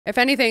If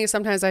anything,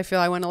 sometimes I feel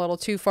I went a little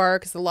too far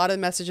because a lot of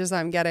the messages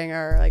I'm getting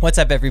are like... What's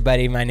up,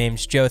 everybody? My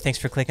name's Joe. Thanks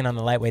for clicking on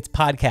the Lightweights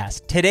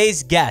podcast.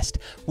 Today's guest,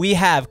 we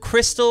have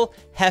Hugh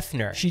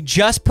Hefner. She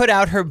just put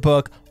out her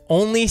book,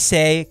 Only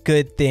Say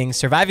Good Things,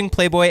 Surviving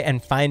Playboy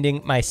and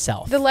Finding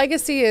Myself. The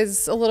legacy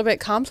is a little bit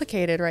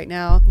complicated right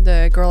now.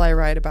 The girl I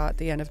write about at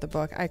the end of the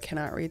book, I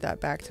cannot read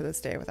that back to this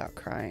day without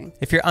crying.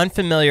 If you're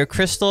unfamiliar,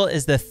 Crystal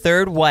is the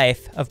third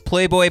wife of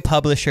Playboy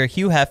publisher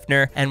Hugh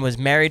Hefner and was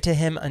married to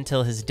him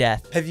until his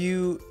death. Have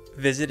you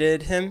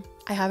visited him?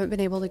 I haven't been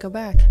able to go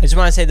back. I just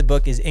want to say the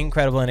book is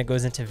incredible and it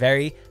goes into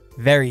very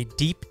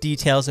deep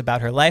details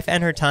about her life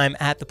and her time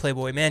at the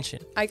Playboy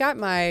mansion. I got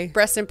my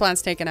breast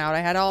implants taken out. I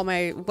had all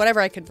my, whatever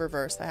I could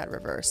reverse, I had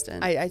reversed.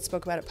 And I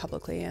spoke about it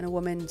publicly, and a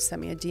woman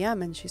sent me a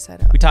DM and she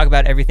said, we talk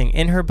about everything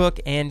in her book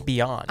and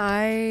beyond.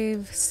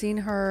 I've seen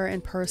her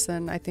in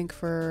person, I think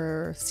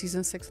for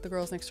season 6 of The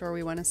Girls Next Door.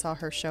 We went and saw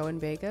her show in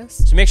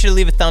Vegas. So make sure to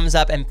leave a thumbs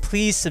up and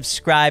please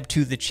subscribe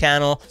to the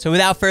channel. So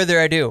without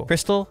further ado,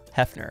 Hugh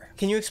Hefner.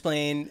 Can you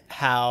explain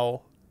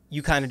how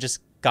you kind of just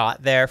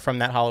got there from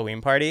that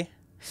Halloween party?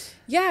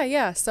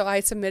 Yeah. So I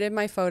submitted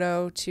my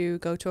photo to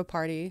go to a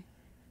party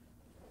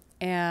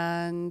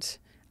and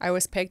I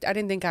was picked. I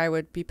didn't think I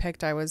would be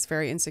picked. I was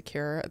very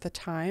insecure at the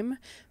time,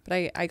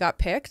 but I got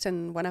picked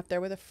and went up there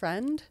with a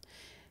friend,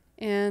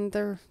 and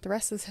the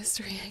rest is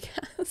history, I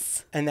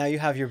guess. And now you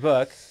have your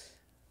book,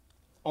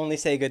 Only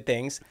Say Good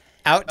Things,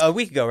 out a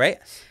week ago, right?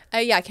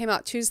 Yeah, it came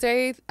out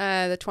Tuesday,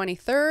 the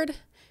 23rd,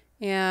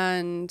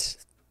 and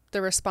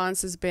the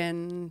response has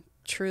been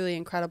truly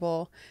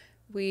incredible.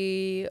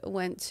 We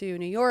went to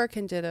New York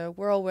and did a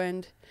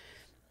whirlwind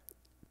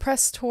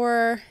press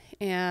tour,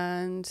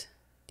 and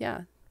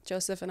yeah,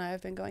 Joseph and I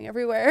have been going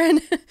everywhere,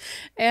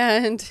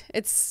 and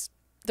it's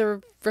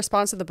the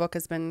response to the book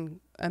has been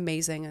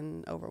amazing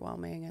and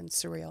overwhelming and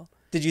surreal.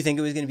 Did you think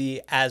it was going to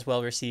be as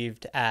well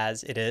received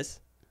as it is?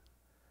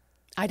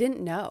 I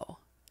didn't know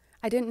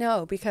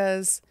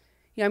because,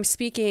 you know, I'm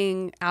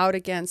speaking out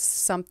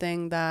against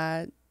something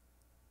that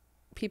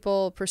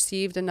people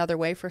perceived another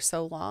way for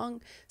so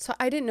long. So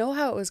I didn't know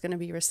how it was going to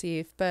be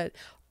received, but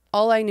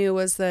all I knew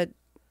was that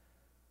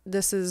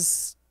this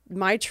is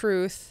my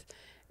truth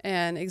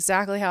and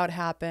exactly how it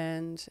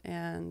happened.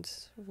 And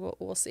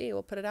we'll see.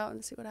 We'll put it out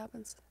and see what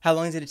happens. How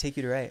long did it take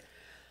you to write?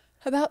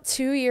 About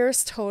 2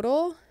 years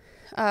total.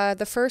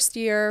 The first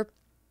year,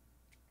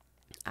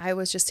 I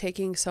was just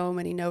taking so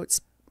many notes.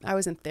 I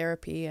was in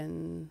therapy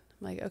and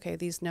I'm like, okay,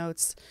 these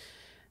notes,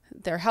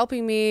 they're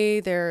helping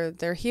me,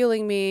 they're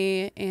healing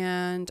me.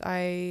 And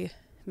I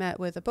met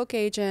with a book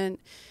agent.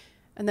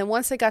 And then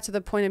once I got to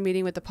the point of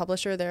meeting with the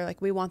publisher, they're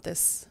like, we want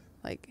this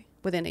like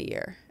within a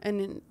year.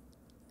 And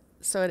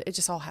so it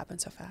just all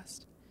happened so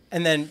fast.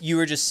 And then you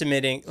were just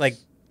submitting, like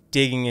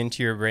digging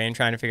into your brain,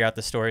 trying to figure out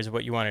the stories of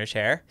what you wanted to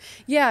share?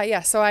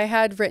 Yeah. So I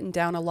had written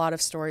down a lot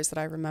of stories that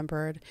I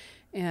remembered.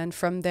 And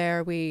from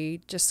there, we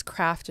just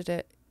crafted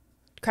it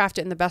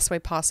in the best way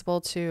possible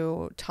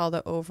to tell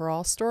the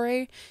overall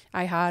story.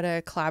 I had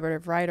a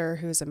collaborative writer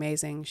who's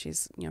amazing.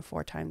 She's,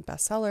 4-time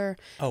bestseller.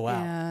 Oh,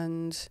 wow.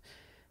 And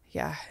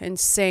yeah,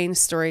 insane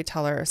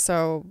storyteller.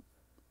 So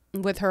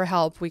with her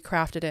help, we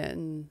crafted it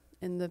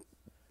in the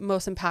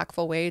most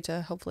impactful way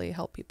to hopefully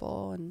help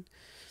people and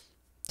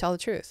tell the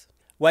truth.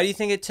 Why do you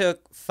think it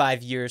took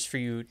 5 years for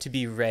you to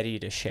be ready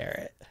to share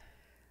it?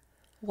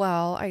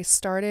 Well, I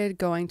started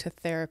going to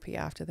therapy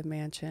after the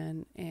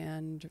mansion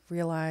and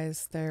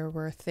realized there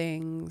were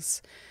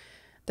things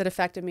that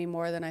affected me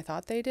more than I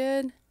thought they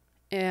did.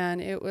 And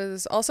it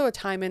was also a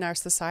time in our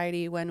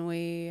society when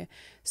we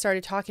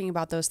started talking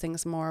about those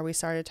things more. We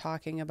started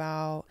talking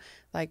about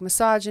like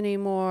misogyny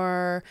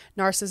more,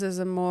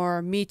 narcissism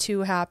more, Me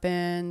Too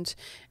happened.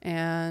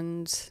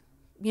 And,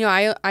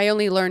 I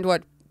only learned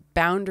what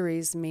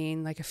boundaries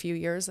mean like a few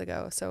years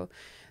ago. So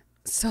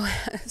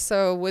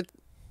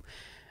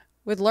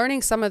with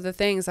learning some of the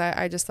things,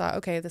 I just thought,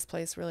 okay, this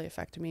place really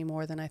affected me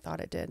more than I thought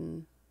it did.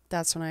 And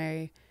that's when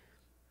I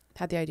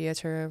had the idea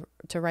to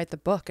write the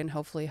book and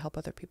hopefully help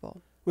other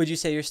people. Would you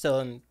say you're still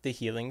in the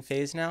healing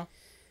phase now?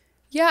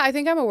 Yeah, I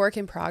think I'm a work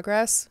in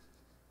progress.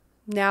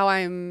 Now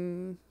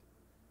I'm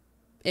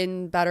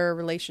in better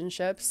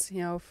relationships,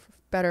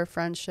 better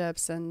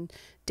friendships, and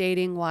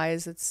dating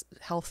wise, it's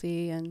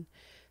healthy. And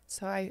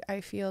so I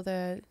feel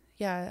that,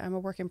 yeah, I'm a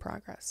work in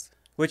progress.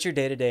 What's your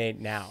day-to-day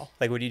now?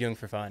 Like, what are you doing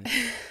for fun?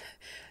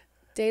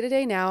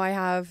 Day-to-day now, I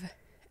have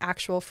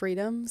actual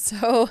freedom.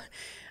 So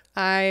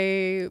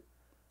I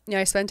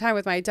spend time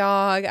with my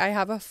dog. I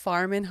have a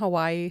farm in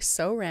Hawaii.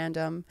 So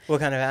random. What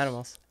kind of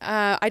animals?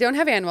 I don't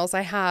have animals.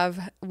 I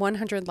have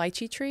 100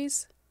 lychee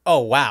trees. Oh,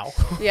 wow.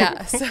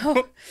 Yeah.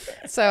 So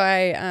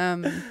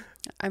I'm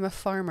a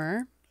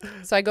farmer.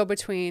 So I go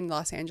between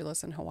Los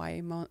Angeles and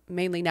Hawaii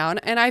mainly now.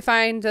 And I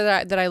find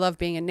that I love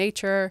being in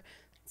nature.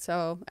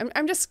 So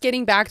I'm just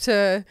getting back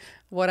to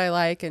what I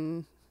like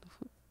and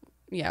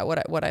yeah,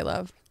 what I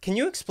love. Can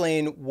you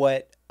explain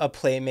what a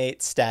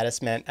playmate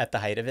status meant at the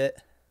height of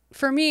it?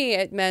 For me,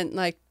 it meant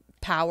like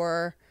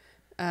power.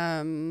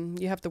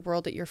 You have the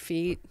world at your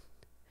feet.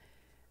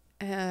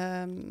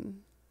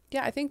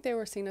 Yeah, I think they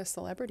were seen as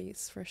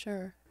celebrities for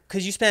sure.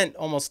 Because you spent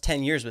almost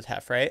 10 years with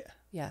Hef, right?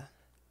 Yeah.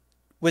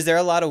 Was there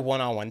a lot of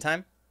one-on-one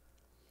time?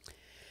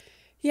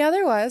 Yeah,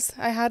 there was.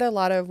 I had a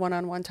lot of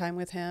one-on-one time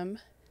with him.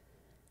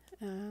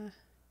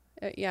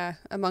 Yeah,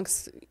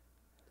 amongst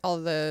all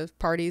the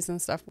parties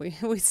and stuff, we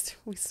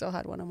still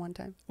had one-on-one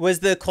time.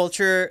 Was the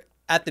culture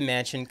at the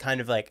mansion kind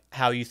of like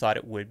how you thought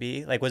it would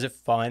be? Like, was it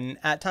fun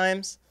at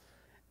times?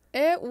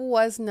 It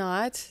was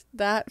not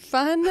that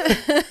fun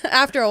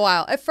after a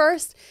while. At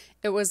first,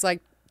 it was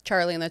like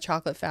Charlie and the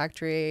Chocolate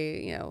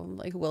Factory, you know,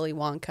 like Willy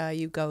Wonka.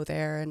 You go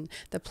there and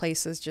the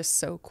place is just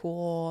so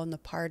cool, and the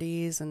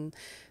parties and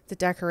the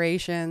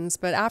decorations.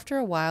 But after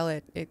a while,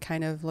 it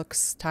kind of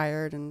looks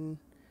tired and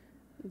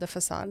the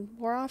facade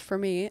wore off, for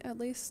me at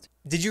least.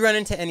 Did you run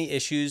into any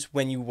issues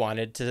when you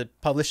wanted to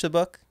publish the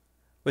book?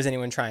 Was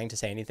anyone trying to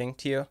say anything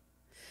to you?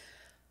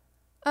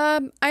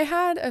 I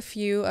had a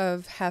few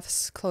of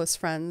Hef's close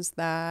friends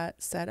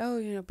that said, "Oh,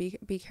 you know,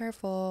 be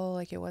careful.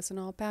 Like, it wasn't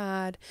all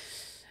bad."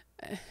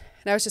 And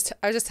I was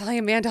just telling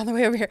a man down the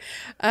way over here.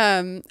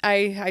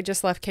 I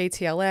just left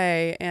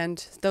KTLA,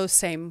 and those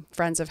same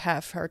friends of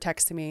Hef are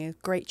texting me,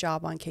 "Great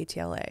job on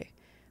KTLA."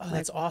 Oh, like,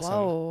 that's awesome.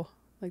 Whoa,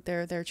 like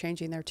they're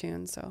changing their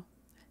tune, so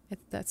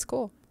that's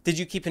cool. Did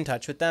you keep in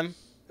touch with them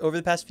over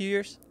the past few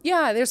years?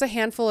 Yeah, there's a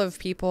handful of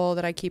people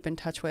that I keep in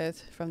touch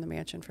with from the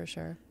mansion for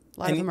sure. A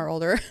lot of them are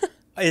older.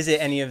 Is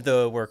it any of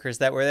the workers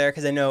that were there?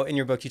 Because I know in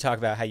your book you talk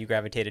about how you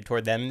gravitated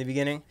toward them in the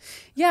beginning.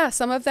 Yeah,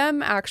 some of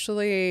them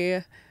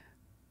actually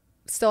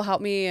still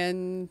help me,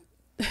 and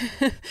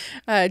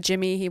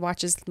Jimmy, he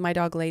watches My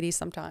Dog Lady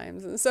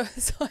sometimes, and so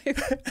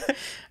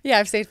yeah,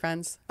 I've stayed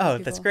friends. Oh,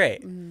 that's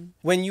great. Mm-hmm.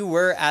 When you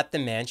were at the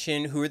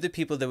mansion, who were the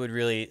people that would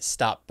really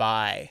stop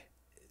by?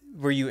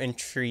 Were you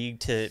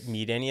intrigued to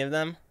meet any of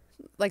them?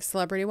 Like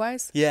celebrity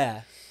wise?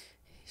 Yeah.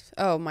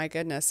 Oh my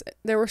goodness,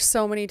 there were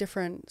so many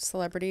different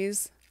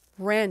celebrities.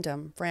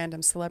 Random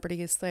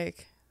celebrities.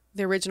 Like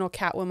the original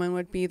Catwoman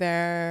would be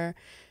there.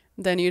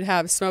 Then you'd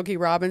have Smokey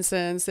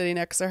Robinson sitting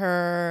next to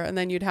her. And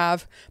then you'd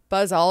have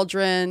Buzz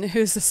Aldrin,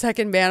 who's the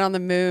second man on the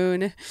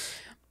moon.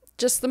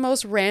 Just the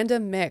most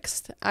random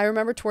mix. I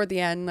remember toward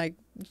the end, like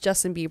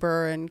Justin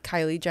Bieber and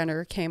Kylie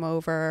Jenner came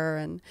over.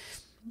 And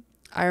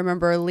I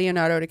remember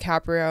Leonardo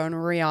DiCaprio and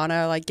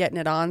Rihanna like getting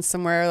it on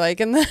somewhere.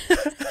 Like in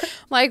the...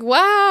 Like,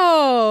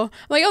 wow.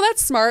 I'm like, oh,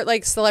 that's smart.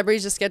 Like,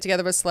 celebrities just get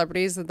together with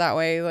celebrities, and that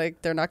way,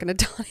 like, they're not going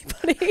to tell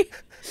anybody.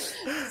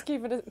 Just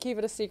keep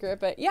it a secret.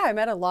 But yeah, I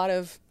met a lot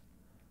of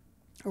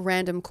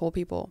random cool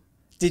people.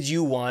 Did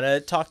you want to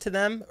talk to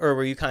them, or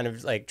were you kind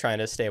of like trying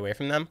to stay away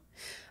from them?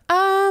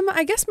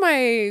 I guess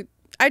I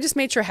just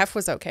made sure Hef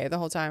was okay the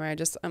whole time.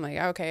 I'm like,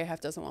 okay, Hef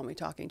doesn't want me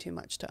talking too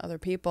much to other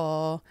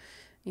people.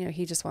 You know,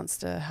 he just wants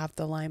to have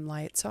the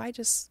limelight. So I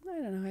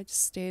don't know, I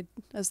just stayed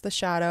as the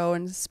shadow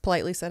and just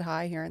politely said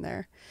hi here and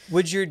there.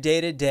 Would your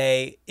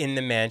day-to-day in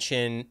the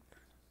mansion,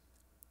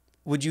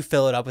 would you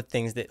fill it up with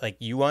things that like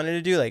you wanted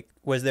to do? Like,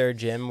 was there a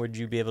gym? Would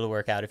you be able to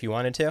work out if you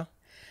wanted to?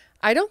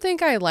 I don't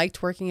think I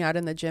liked working out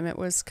in the gym. It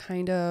was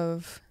kind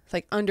of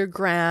like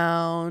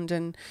underground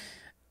and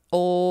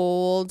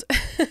old.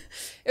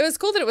 It was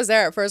cool that it was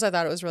there. At first I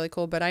thought it was really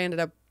cool, but I ended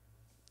up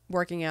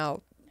working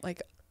out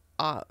like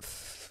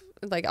off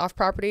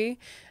property,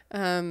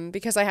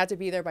 because I had to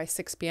be there by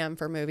 6 p.m.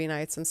 for movie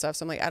nights and stuff.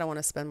 So I'm like, I don't want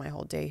to spend my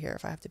whole day here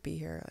if I have to be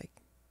here like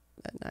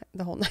at night,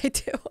 the whole night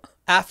too.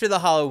 After the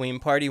Halloween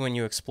party, when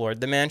you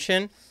explored the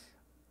mansion,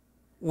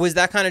 was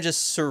that kind of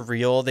just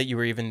surreal that you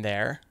were even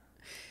there?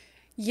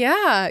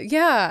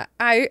 Yeah.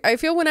 I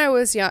feel when I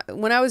was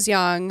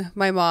young,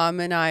 my mom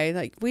and I,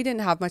 like, we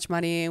didn't have much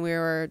money, and we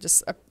were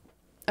just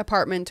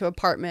apartment to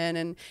apartment,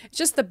 and it's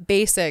just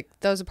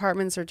those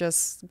apartments are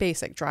just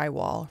basic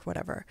drywall,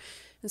 whatever.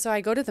 And so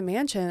I go to the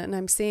mansion and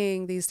I'm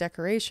seeing these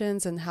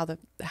decorations and how the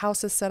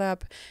house is set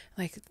up.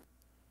 Like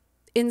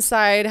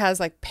inside has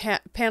like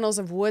panels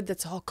of wood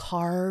that's all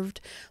carved.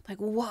 Like,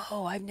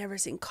 whoa, I've never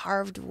seen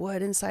carved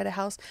wood inside a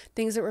house.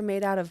 Things that were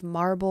made out of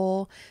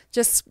marble.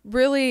 Just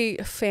really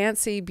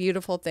fancy,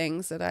 beautiful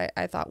things that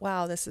I thought,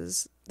 wow, this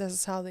is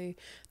how the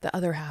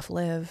other half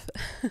live.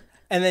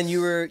 And then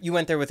you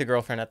went there with a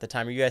girlfriend at the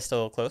time. Are you guys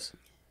still close?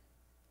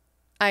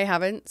 I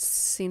haven't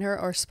seen her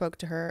or spoken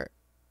to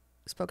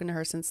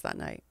her since that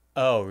night.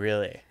 Oh,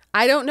 really?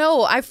 I don't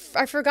know. I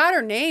forgot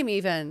her name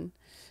even.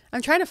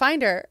 I'm trying to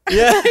find her.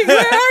 Yeah. Like,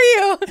 where are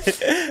you?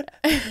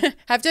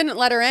 Hef didn't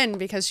let her in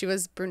because she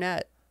was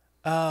brunette.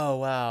 Oh,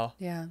 wow.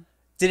 Yeah.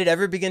 Did it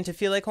ever begin to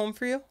feel like home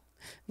for you?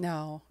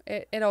 No.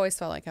 It always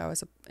felt like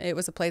it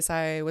was a place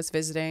I was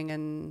visiting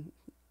and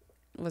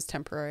was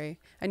temporary.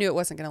 I knew it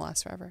wasn't going to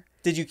last forever.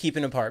 Did you keep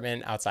an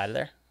apartment outside of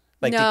there?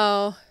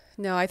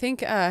 No, I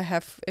think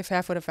if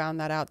Hef would have found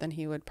that out, then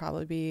he would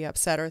probably be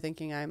upset or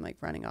thinking I'm like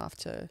running off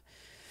to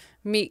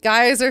meet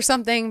guys or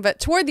something. But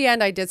toward the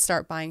end, I did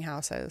start buying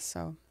houses.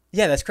 So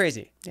yeah, that's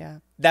crazy. Yeah,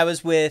 that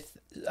was with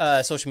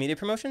social media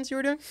promotions you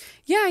were doing?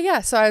 Yeah.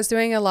 So I was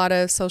doing a lot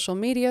of social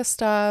media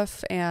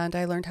stuff, and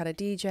I learned how to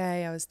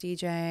DJ. I was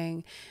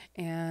DJing,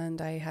 and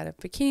I had a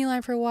bikini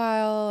line for a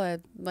while,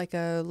 like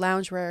a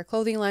loungewear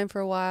clothing line for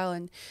a while,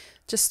 and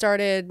just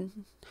started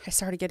I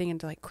started getting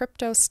into like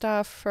crypto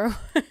stuff for,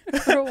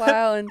 for a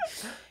while. And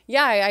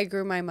yeah, I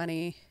grew my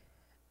money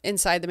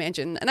inside the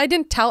mansion. And I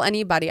didn't tell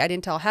anybody. I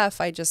didn't tell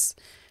Hef. I just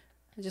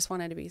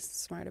wanted to be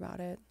smart about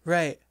it.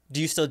 Right. Do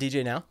you still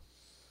DJ now?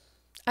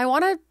 I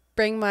want to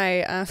bring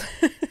my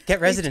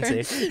get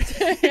residency.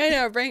 I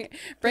know,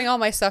 bring all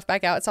my stuff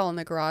back out. It's all in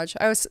the garage.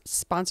 I was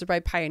sponsored by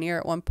Pioneer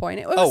at one point.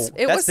 It was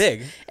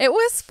big. It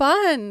was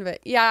fun, but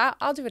yeah,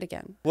 I'll do it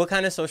again. What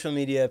kind of social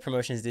media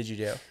promotions did you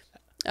do?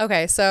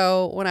 Okay,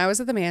 so when I was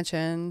at the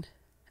mansion,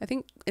 I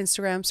think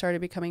Instagram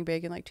started becoming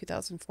big in like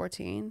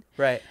 2014.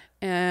 Right.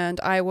 And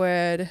I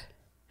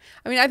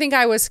think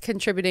I was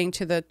contributing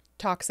to the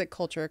toxic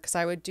culture because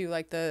I would do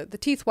like the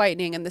teeth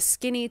whitening and the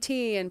skinny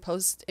tea and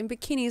post in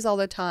bikinis all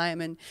the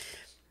time. And,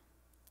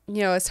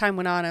 you know, as time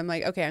went on, I'm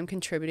like, okay, I'm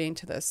contributing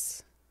to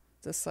this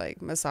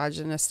like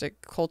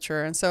misogynistic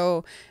culture. And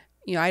so,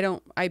 you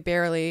know, I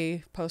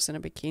barely post in a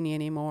bikini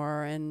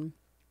anymore, and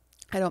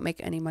I don't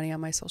make any money on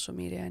my social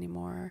media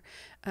anymore.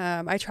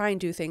 I try and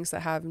do things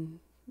that have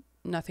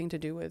nothing to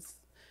do with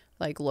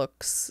like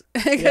looks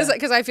because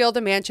I feel at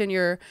the mansion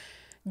you're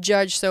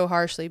judged so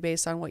harshly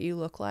based on what you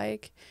look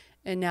like.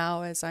 And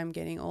now as I'm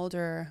getting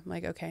older, I'm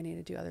like, okay, I need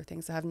to do other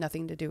things that have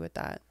nothing to do with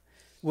that.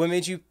 What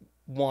made you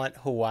want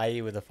Hawaii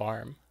with a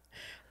farm?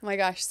 Oh my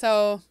gosh.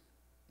 So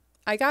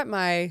I got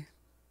my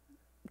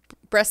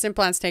breast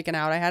implants taken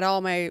out. I had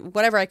all my,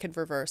 whatever I could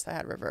reverse, I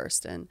had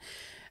reversed. And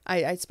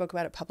I spoke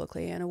about it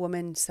publicly, and a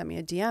woman sent me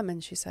a DM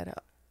and she said,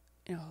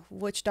 you know,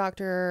 which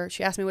doctor,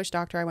 she asked me which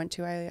doctor I went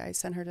to. I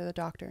sent her to the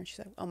doctor, and she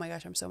said, oh my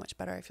gosh, I'm so much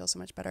better. I feel so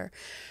much better.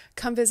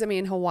 Come visit me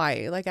in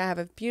Hawaii. Like, I have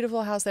a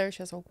beautiful house there.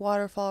 She has a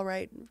waterfall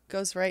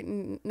goes right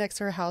next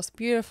to her house.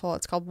 Beautiful.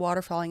 It's called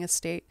Waterfalling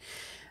Estate.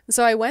 And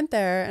so I went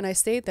there and I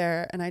stayed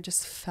there, and I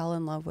just fell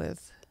in love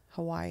with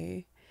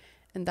Hawaii.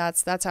 And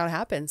that's how it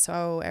happened.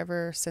 So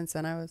ever since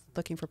then, I was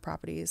looking for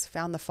properties,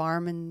 found the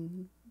farm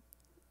in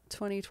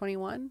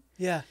 2021.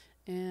 Yeah.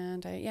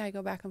 And I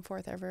go back and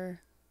forth ever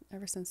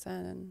since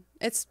then, and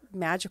it's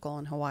magical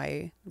in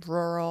Hawaii.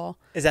 Rural.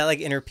 Is that like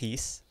inner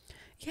peace?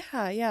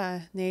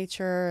 Yeah.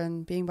 Nature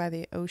and being by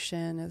the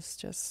ocean is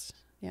just,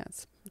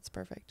 it's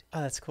perfect.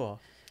 Oh, that's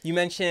cool. You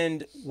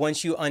mentioned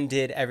once you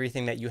undid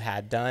everything that you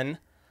had done,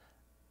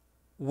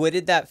 what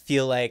did that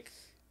feel like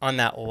on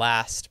that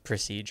last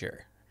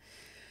procedure?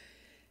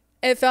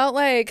 It felt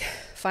like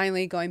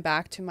finally going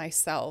back to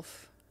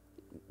myself.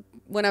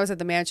 When I was at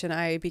the mansion,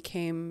 I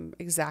became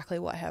exactly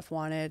what Hef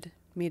wanted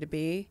me to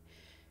be.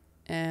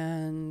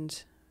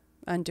 And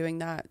undoing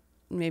that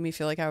made me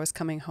feel like I was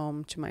coming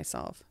home to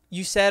myself.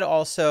 You said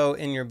also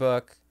in your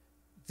book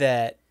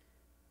that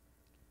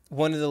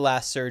one of the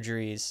last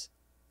surgeries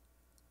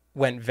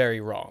went very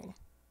wrong.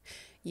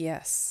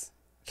 Yes.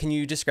 Can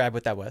you describe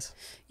what that was?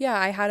 Yeah,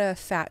 I had a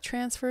fat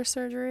transfer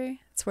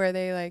surgery. It's where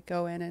they like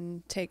go in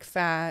and take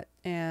fat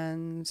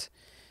and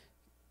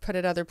put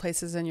it other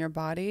places in your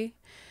body.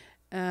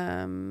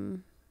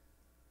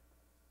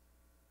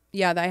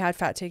 Yeah, I had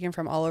fat taken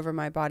from all over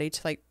my body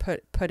to like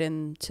put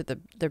into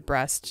the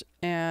breast.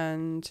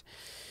 And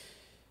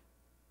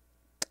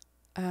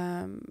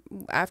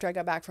after I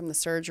got back from the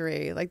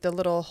surgery, like the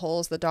little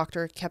holes, the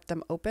doctor kept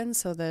them open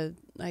so the,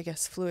 I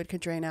guess, fluid could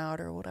drain out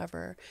or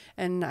whatever.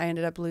 And I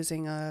ended up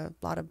losing a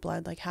lot of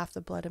blood, like half the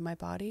blood in my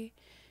body,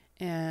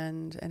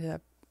 and ended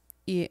up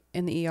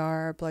in the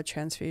ER, blood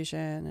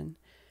transfusion.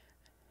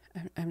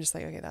 And I'm just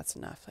like, okay, that's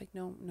enough. Like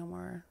no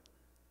more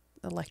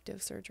elective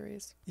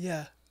surgeries.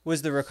 Yeah.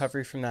 Was the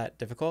recovery from that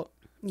difficult?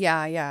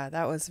 Yeah,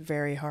 that was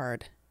very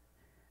hard.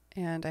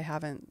 And I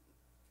haven't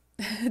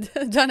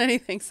done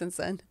anything since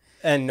then.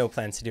 And no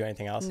plans to do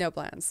anything else? No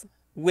plans.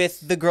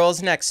 With The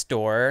Girls Next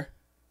Door,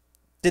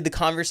 did the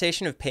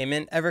conversation of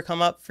payment ever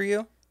come up for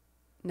you?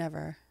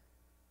 Never.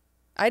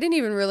 I didn't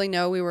even really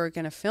know we were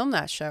going to film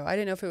that show. I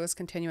didn't know if it was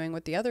continuing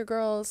with the other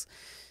girls.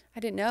 I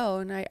didn't know.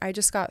 And I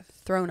just got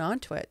thrown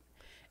onto it.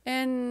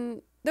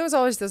 And there was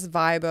always this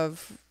vibe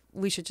of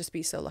we should just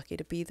be so lucky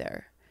to be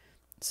there.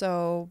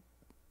 So,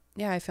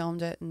 yeah, I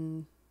filmed it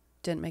and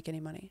didn't make any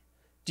money.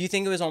 Do you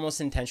think it was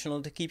almost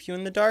intentional to keep you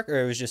in the dark,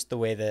 or it was just the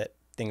way that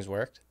things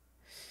worked?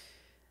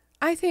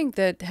 I think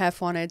that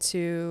Hef wanted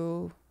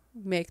to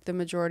make the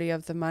majority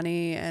of the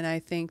money, and I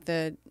think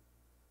that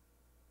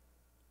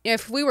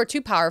if we were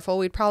too powerful,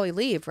 we'd probably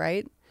leave,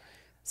 right?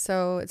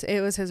 So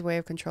it was his way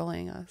of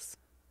controlling us.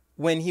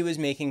 When he was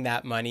making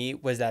that money,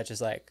 was that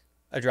just like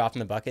a drop in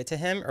the bucket to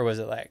him, or was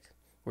it like,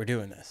 we're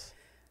doing this?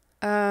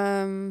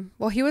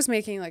 Well, he was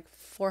making like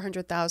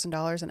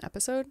 $400,000 an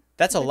episode.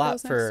 That's a lot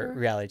for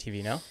reality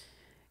TV, no?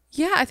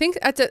 Yeah, I think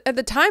at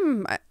the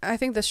time, I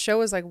think the show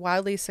was like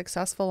wildly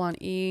successful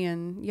on E,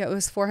 and yeah, it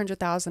was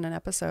 $400,000 an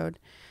episode,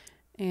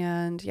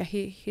 and yeah,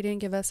 he didn't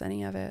give us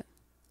any of it,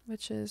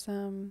 which is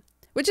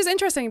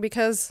interesting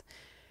because,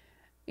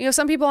 you know,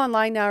 some people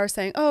online now are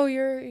saying, oh,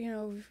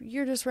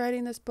 you're just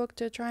writing this book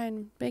to try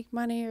and make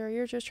money, or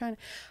you're just trying.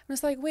 I'm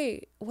just like,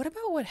 wait, what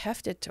about what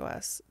Hef did to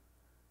us?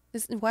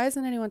 Why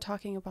isn't anyone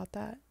talking about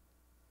that?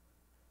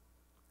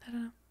 I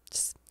don't know.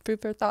 Just food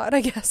for thought,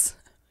 I guess.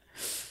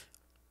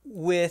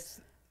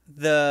 With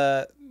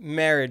the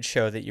marriage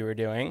show that you were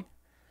doing,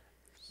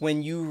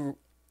 when you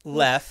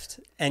left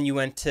and you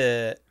went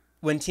to,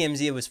 when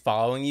TMZ was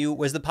following you,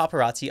 was the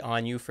paparazzi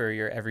on you for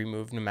your every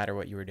move, no matter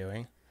what you were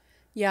doing?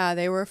 Yeah,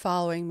 they were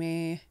following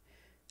me.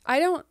 I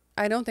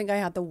don't think I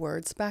had the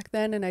words back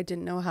then, and I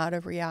didn't know how to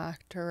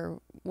react or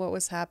what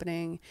was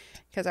happening,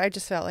 because I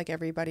just felt like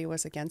everybody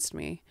was against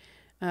me.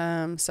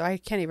 So I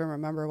can't even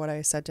remember what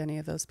I said to any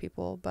of those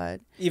people,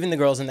 but Even the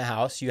girls in the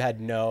house, you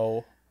had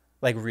no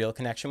like real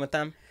connection with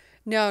them?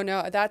 no,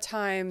 at that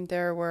time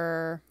there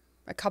were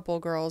a couple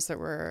girls that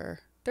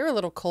they were a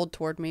little cold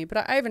toward me,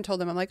 but I even told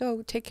them, I'm like,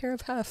 oh, take care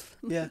of Hef.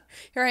 Yeah.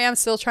 Here I am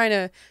still trying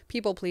to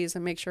people please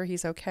and make sure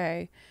he's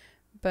okay.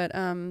 But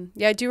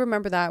yeah, I do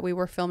remember that we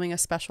were filming a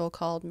special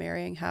called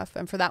Marrying Hef,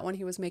 and for that one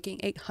he was making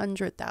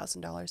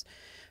 $800,000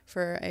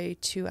 for a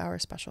 2-hour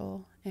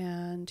special,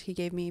 and he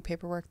gave me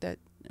paperwork that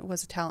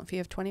was a talent fee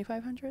of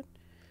 $2,500.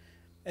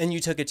 And you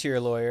took it to your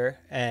lawyer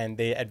and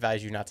they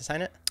advised you not to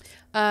sign it?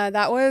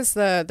 That was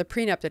the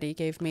prenup that he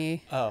gave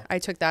me. Oh. I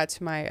took that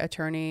to my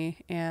attorney,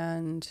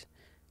 and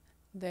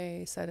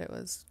they said it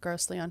was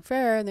grossly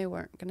unfair and they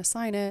weren't going to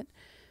sign it.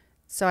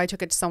 So I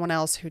took it to someone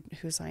else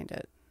who signed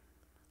it.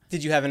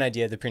 Did you have an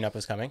idea the prenup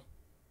was coming?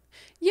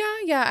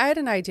 Yeah, I had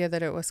an idea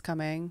that it was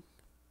coming.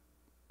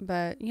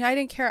 But, I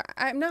didn't care.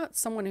 I'm not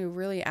someone who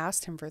really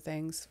asked him for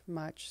things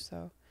much,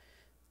 so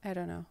I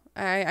don't know.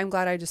 I'm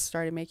glad I just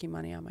started making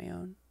money on my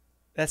own.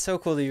 That's so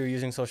cool that you were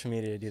using social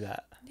media to do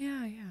that.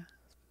 Yeah.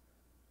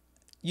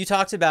 You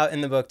talked about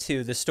in the book,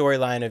 too, the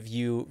storyline of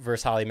you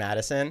versus Holly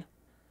Madison.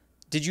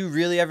 Did you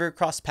really ever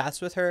cross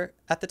paths with her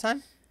at the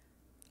time?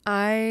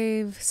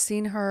 I've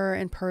seen her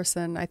in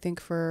person. I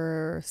think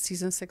for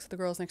season 6 of The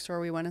Girls Next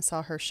Door, we went and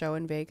saw her show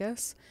in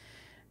Vegas.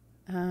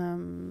 I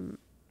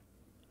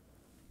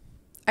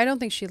don't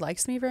think she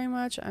likes me very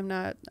much. I'm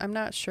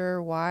not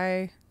sure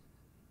why.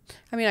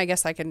 I mean, I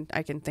guess I can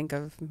think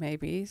of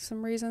maybe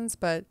some reasons,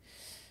 but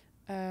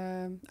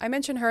I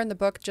mentioned her in the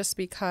book just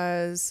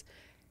because,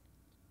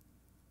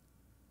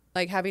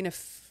 like, having to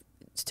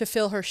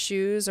fill her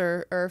shoes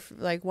or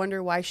like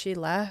wonder why she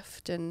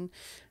left, and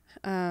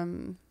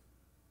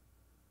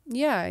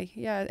yeah,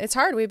 it's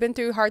hard. We've been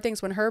through hard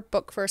things. When her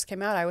book first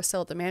came out, I was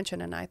still at the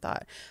mansion, and I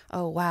thought,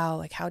 oh wow,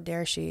 like how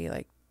dare she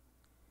like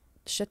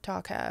shit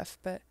talk Hef,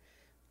 but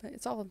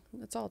it's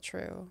all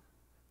true.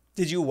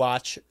 Did you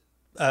watch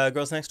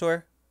Girls Next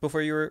Door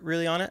before you were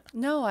really on it?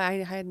 No,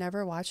 I had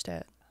never watched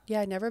it.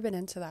 Yeah, I'd never been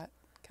into that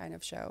kind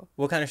of show.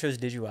 What kind of shows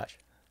did you watch?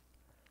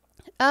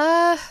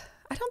 I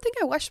don't think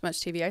I watched much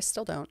TV. I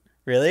still don't.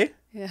 Really?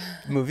 Yeah.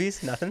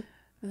 Movies? Nothing?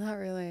 Not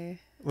really.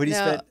 What do you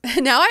spend?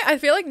 Now I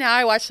feel like now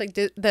I watch like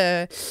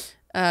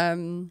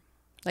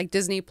like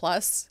Disney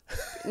Plus,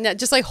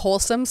 just like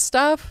wholesome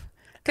stuff.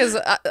 Because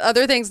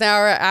other things now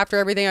are, after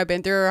everything I've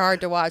been through, are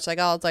hard to watch. Like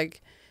I'll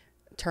like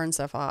turn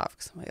stuff off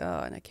because I'm like,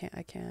 oh, and I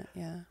can't.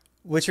 Yeah.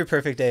 What's your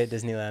perfect day at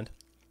Disneyland?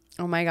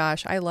 Oh my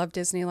gosh, I love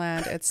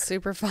Disneyland. It's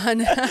super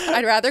fun.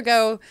 I'd rather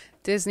go to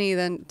Disney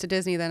than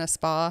a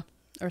spa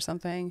or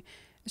something.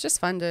 It's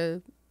just fun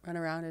to run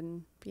around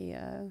and be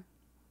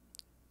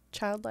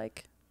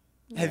childlike.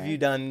 Have you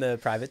done the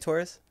private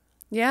tours?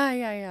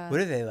 Yeah. What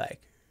are they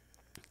like?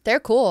 They're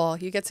cool.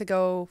 You get to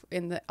go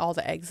in all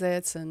the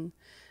exits, and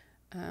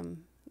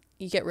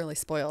you get really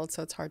spoiled,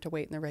 so it's hard to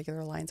wait in the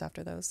regular lines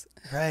after those.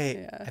 Right.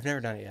 Yeah. I've never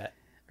done it yet.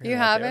 You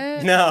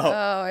haven't? No.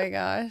 Oh my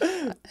gosh.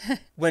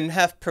 When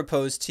Hef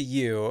proposed to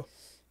you,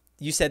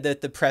 you said that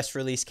the press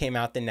release came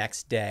out the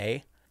next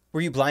day. Were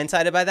you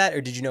blindsided by that,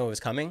 or did you know it was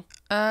coming?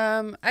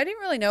 I didn't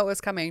really know it was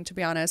coming, to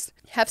be honest.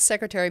 Hef's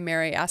secretary,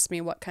 Mary, asked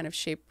me what kind of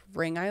shape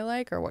ring I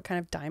like or what kind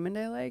of diamond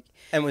I like.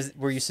 And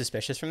were you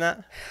suspicious from that?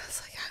 I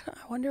was like,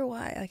 I wonder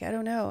why. Like, I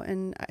don't know.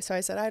 And so I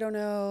said, I don't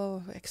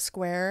know, like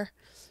square.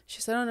 She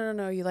said, oh,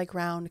 no, you like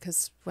round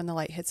because when the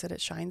light hits it, it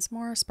shines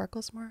more,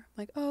 sparkles more. I'm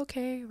like, oh,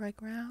 okay,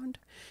 like round.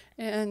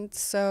 And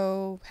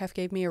so Hef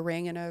gave me a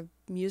ring in a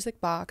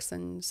music box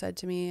and said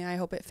to me, I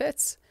hope it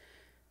fits.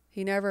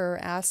 He never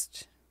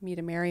asked me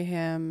to marry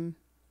him.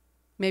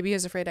 Maybe he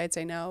was afraid I'd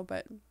say no,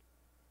 but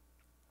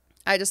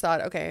I just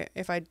thought, okay,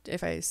 if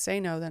I say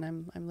no, then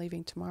I'm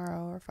leaving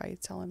tomorrow, or if I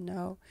tell him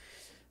no.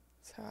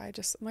 So I'm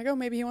like, oh,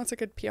 maybe he wants a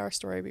good PR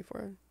story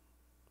before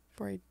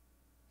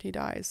he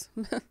dies.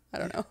 I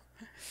don't know.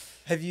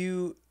 Have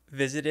you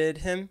visited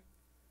him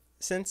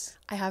since?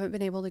 I haven't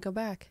been able to go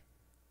back,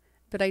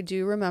 but I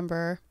do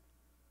remember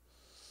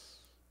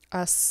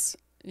us.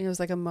 It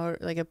was like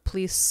a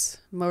police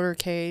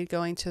motorcade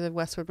going to the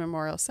Westwood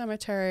Memorial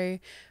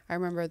Cemetery. I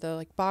remember the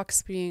like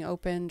box being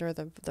opened, or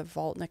the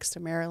vault next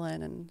to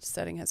Marilyn, and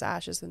setting his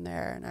ashes in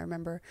there. And I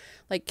remember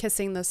like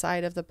kissing the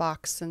side of the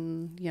box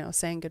and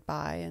saying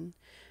goodbye. And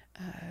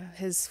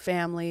his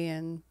family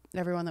and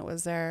everyone that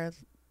was there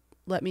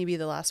let me be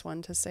the last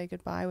one to say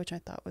goodbye, which I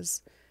thought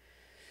was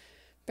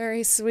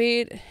very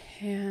sweet.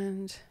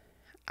 And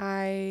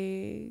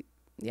I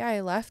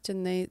left,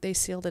 and they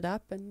sealed it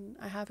up, and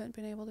I haven't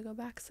been able to go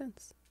back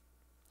since.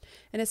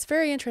 And it's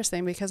very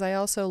interesting because I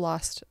also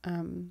lost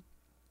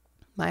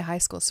my high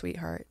school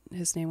sweetheart.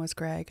 His name was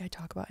Greg. I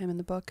talk about him in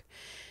the book.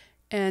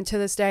 And to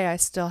this day, I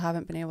still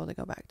haven't been able to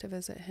go back to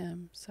visit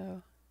him.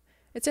 So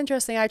it's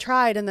interesting. I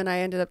tried, and then I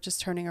ended up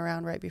just turning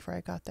around right before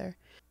I got there.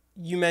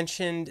 You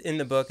mentioned in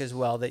the book as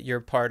well that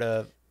you're part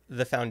of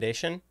the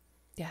foundation.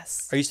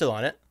 Yes. Are you still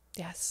on it?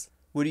 Yes.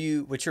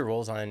 What's your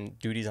roles on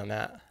duties on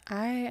that?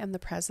 I am the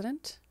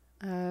president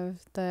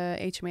of the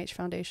HMH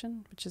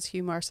Foundation, which is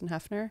Hugh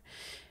Hefner.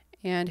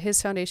 And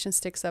his foundation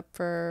sticks up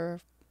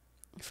for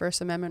First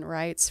Amendment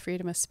rights,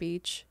 freedom of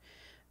speech.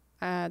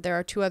 There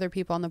are 2 other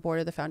people on the board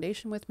of the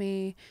foundation with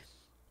me.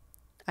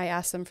 I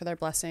asked them for their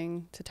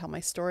blessing to tell my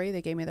story.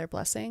 They gave me their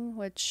blessing,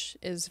 which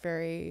is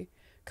very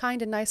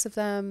kind and nice of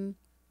them.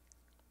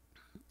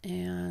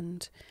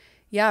 And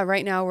yeah,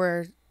 right now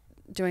we're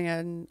doing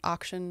an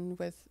auction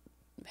with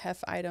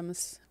Hef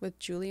items with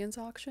Julian's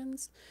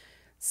Auctions.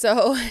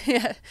 So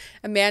yeah,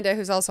 Amanda,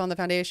 who's also on the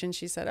foundation,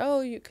 she said,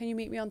 can you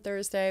meet me on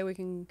Thursday? We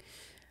can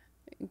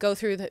go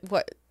through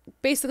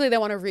basically they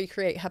want to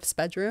recreate Hef's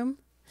bedroom.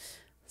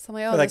 So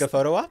I'm like, a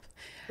photo op?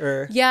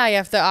 Or yeah,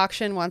 if the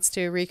auction wants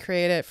to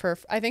recreate it for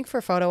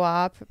photo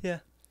op. Yeah.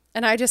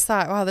 And I just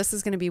thought, wow, this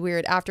is going to be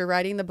weird after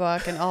writing the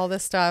book and all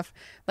this stuff,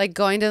 like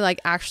going to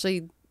like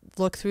actually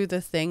look through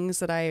the things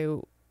that I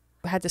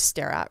had to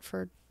stare at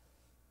for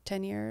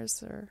 10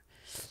 years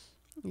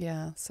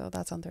yeah. So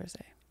that's on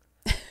Thursday.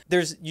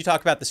 You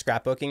talk about the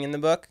scrapbooking in the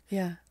book.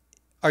 Yeah.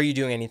 Are you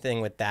doing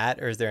anything with that,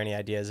 or is there any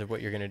ideas of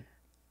what you're going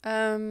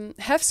to?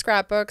 Hef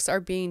scrapbooks are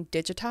being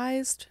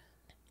digitized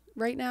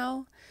right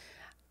now.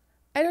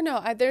 I don't know.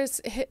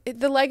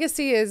 The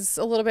legacy is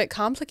a little bit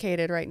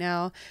complicated right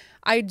now.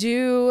 I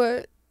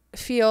do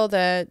feel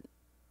that,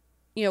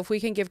 if we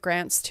can give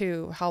grants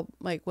to help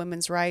like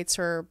women's rights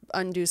or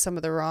undo some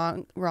of the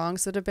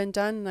wrongs that have been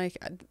done, like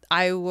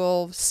I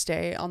will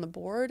stay on the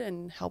board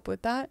and help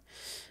with that.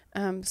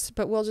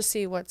 But we'll just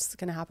see what's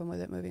going to happen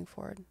with it moving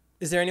forward.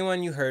 Is there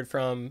anyone you heard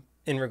from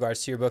in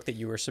regards to your book that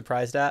you were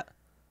surprised at?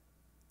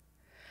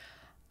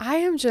 I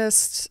am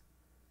just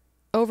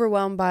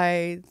overwhelmed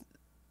by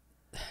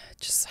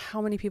just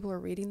how many people are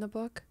reading the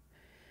book.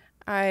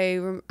 I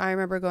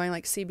remember going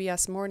like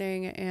CBS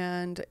Morning,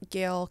 and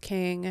Gail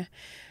King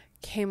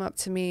came up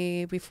to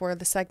me before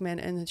the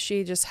segment, and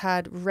she just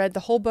had read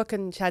the whole book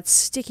and had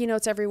sticky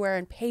notes everywhere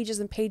and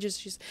pages.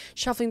 She's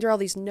shuffling through all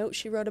these notes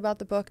she wrote about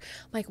the book.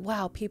 I'm like,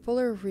 wow, people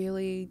are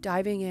really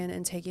diving in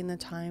and taking the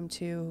time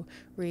to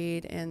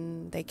read,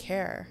 and they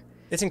care.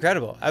 It's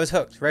incredible. I was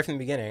hooked right from the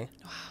beginning.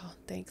 Wow,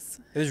 thanks.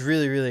 It was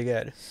really, really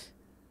good.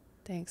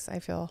 Thanks. I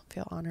feel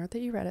honored that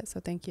you read it, so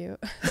thank you.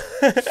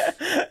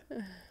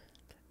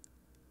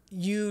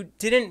 You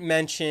didn't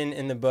mention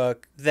in the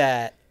book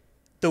that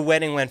the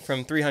wedding went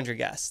from 300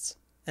 guests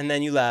and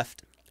then you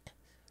left.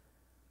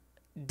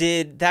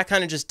 Did that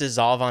kind of just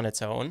dissolve on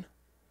its own?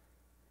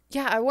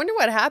 Yeah, I wonder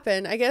what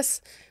happened.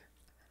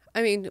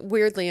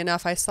 Weirdly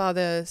enough, I saw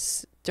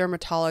this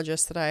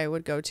dermatologist that I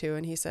would go to,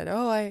 and he said,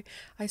 I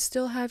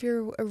still have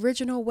your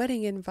original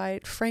wedding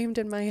invite framed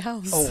in my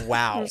house. Oh,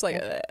 wow. I was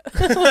like,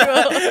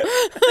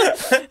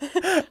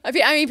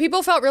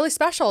 people felt really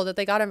special that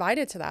they got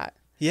invited to that.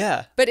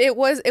 Yeah. But it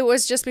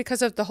was just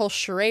because of the whole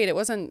charade. It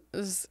was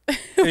just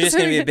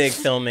going to be a big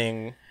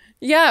filming.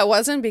 Yeah, it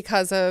wasn't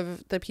because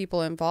of the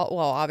people involved.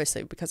 Well,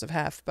 obviously because of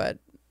Hef, but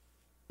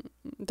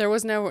there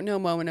was no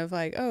moment of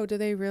like, oh, do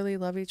they really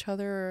love each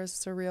other, or is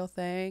this a real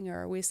thing,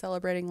 or are we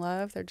celebrating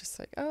love? They're just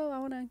like, oh, I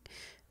want to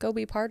go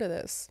be part of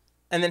this.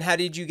 And then how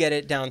did you get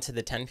it down to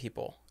the 10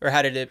 people? Or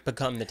how did it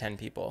become the 10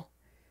 people?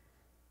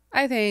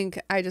 I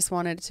think I just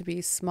wanted it to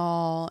be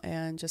small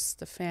and just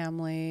the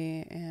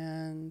family,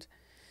 and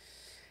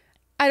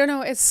I don't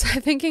know. I'm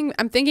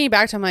thinking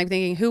back to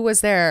thinking who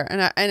was there,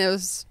 and it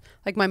was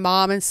like my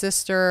mom and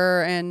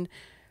sister and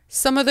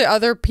some of the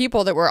other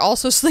people that were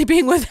also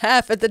sleeping with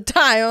Hef at the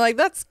time. I'm like,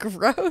 that's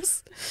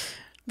gross.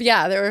 But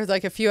yeah, there were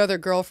like a few other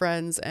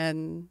girlfriends,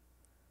 and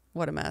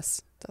what a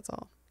mess. That's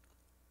all.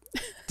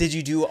 Did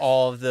you do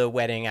all of the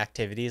wedding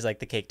activities, like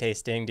the cake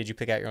tasting? Did you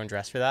pick out your own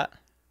dress for that?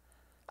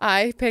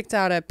 I picked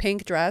out a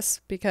pink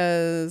dress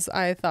because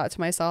I thought to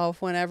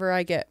myself, whenever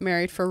I get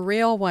married for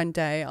real one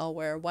day, I'll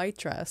wear a white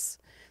dress.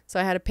 So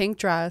I had a pink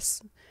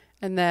dress,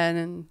 and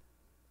then,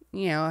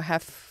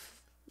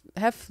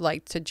 Hef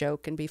liked to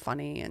joke and be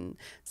funny. And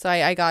so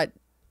I got,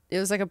 it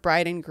was like a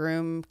bride and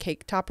groom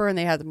cake topper, and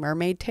they had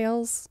mermaid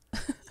tails.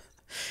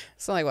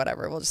 So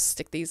whatever, we'll just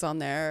stick these on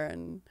there.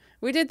 And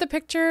we did the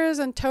pictures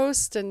and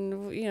toast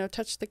and,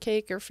 touch the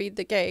cake or feed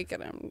the cake.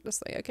 And I'm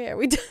just like, okay, are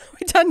we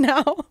done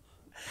now?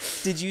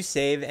 Did you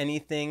save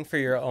anything for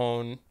your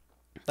own,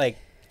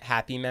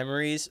 happy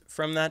memories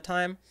from that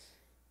time?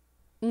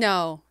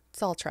 No,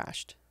 it's all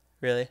trashed.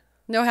 Really?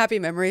 No happy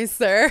memories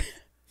there.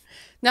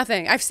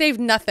 Nothing. I've saved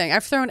nothing.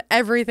 I've thrown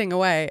everything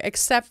away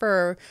except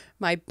for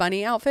my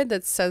bunny outfit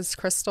that says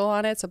Crystal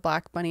on it. It's a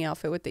black bunny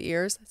outfit with the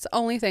ears. It's the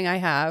only thing I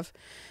have.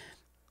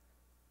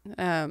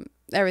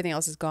 Everything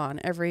else is gone.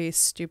 Every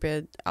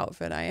stupid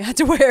outfit I had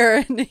to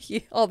wear and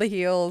all the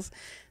heels,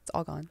 it's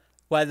all gone.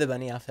 Why the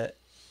bunny outfit?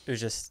 It was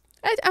just...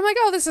 I'm like,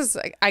 oh, this is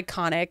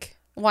iconic.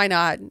 why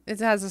not? It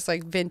has this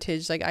like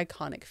vintage, like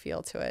iconic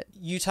feel to it.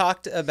 You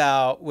talked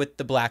about with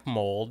the black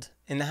mold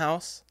in the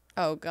house.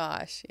 Oh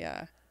gosh,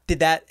 yeah. Did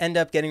that end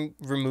up getting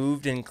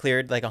removed and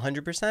cleared like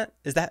 100%?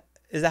 Is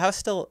the house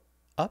still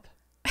up?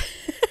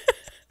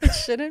 It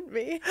shouldn't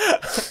be.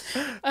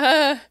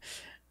 Yeah,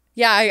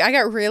 I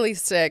got really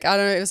sick. I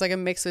don't know. It was like a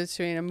mix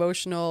between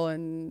emotional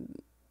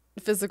and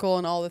physical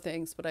and all the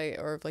things,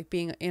 or like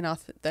being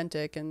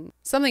inauthentic, and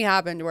something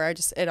happened where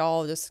it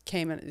all just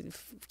came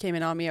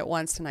in on me at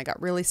once, and I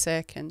got really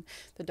sick, and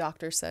the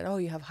doctor said, oh,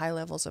 you have high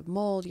levels of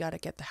mold, you got to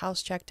get the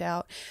house checked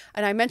out.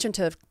 And I mentioned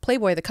to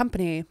Playboy, the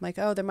company, like,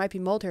 oh, there might be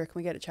mold here, can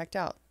we get it checked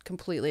out?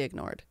 Completely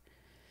ignored.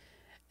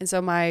 And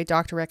so my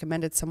doctor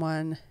recommended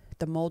someone,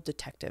 the mold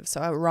detective,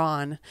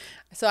 Ron.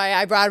 So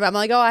I brought him up. I'm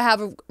like, oh, I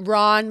have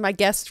Ron, my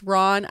guest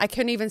Ron. I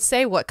couldn't even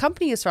say what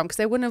company he's from because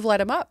they wouldn't have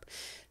let him up.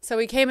 So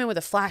he came in with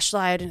a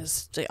flashlight and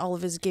all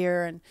of his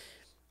gear, and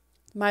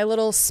my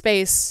little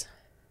space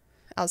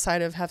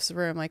outside of Hef's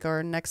room,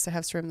 or next to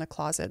Hef's room, the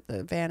closet,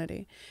 the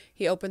vanity.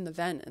 He opened the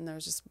vent and there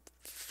was just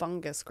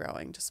fungus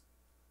growing, just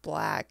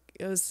black.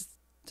 It was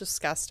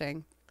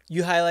disgusting.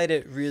 You highlight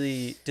it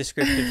really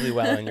descriptively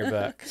well in your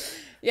book.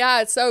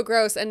 Yeah, it's so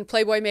gross. And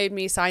Playboy made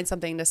me sign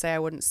something to say I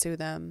wouldn't sue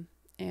them.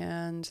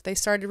 And they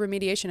started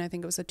remediation. I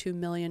think it was a $2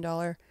 million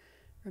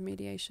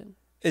remediation.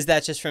 Is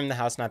that just from the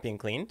house not being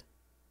cleaned?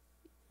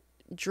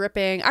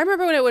 Dripping. I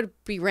remember when it would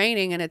be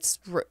raining and it's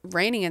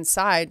raining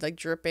inside, like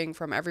dripping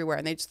from everywhere.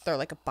 And they just throw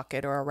like a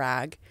bucket or a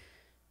rag.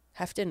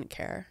 Hef didn't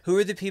care. Who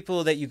were the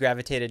people that you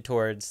gravitated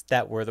towards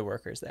that were the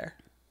workers there?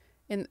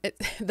 And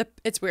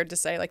it's weird to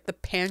say, like the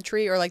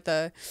pantry, or like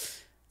I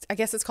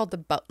guess it's called the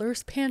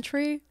butler's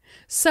pantry.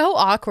 So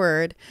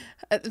awkward.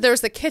 There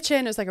was the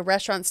kitchen. It was like a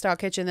restaurant style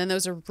kitchen. Then there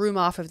was a room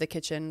off of the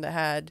kitchen that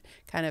had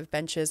kind of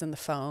benches and the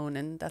phone.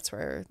 And that's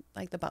where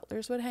like the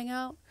butlers would hang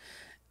out.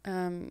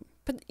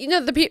 But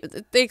the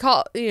people they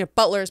call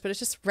butlers, but it's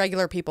just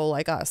regular people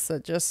like us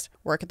that just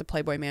work at the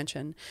Playboy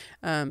Mansion.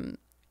 It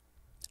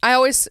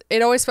always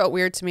felt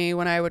weird to me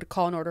when I would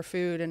call and order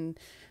food and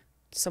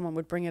someone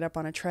would bring it up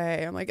on a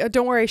tray. I'm like, oh,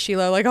 don't worry,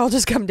 Sheila. Like, I'll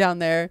just come down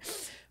there.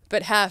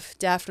 But Hef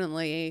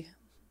definitely,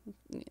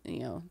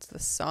 it's the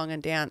song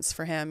and dance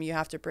for him. You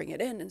have to bring it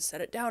in and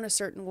set it down a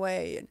certain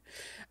way.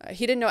 And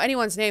he didn't know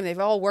anyone's name. They've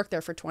all worked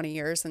there for 20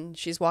 years. And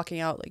she's walking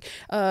out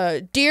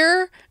like,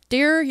 dear,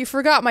 you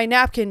forgot my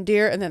napkin,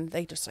 dear. And then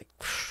they just like,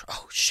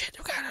 oh, shit.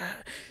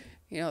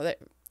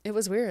 It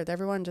was weird.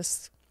 Everyone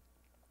just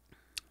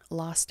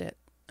lost it.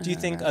 Do you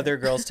think other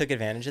girls took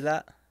advantage of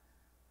that?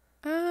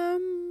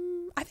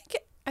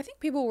 I think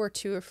people were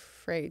too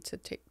afraid to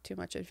take too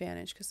much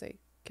advantage because they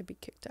could be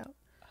kicked out.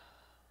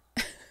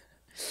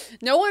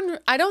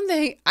 I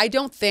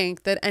don't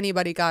think that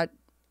anybody got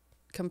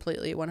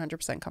completely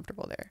 100%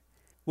 comfortable there.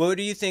 What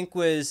do you think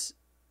was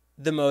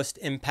the most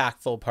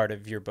impactful part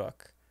of your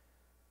book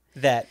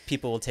that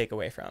people will take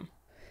away from?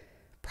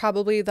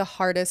 Probably the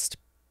hardest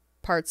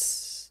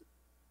parts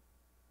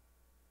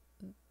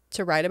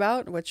to write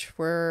about, which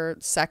were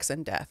sex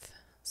and death.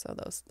 So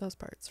those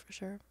parts for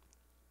sure.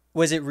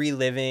 Was it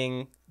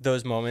reliving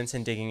those moments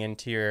and digging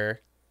into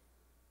your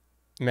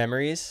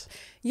memories?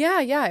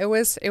 Yeah. It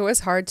was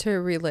hard to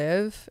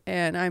relive.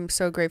 And I'm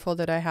so grateful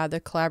that I had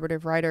the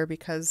collaborative writer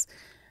because,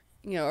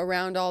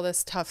 around all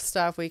this tough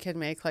stuff, we could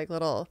make like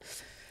little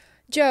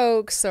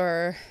jokes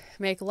or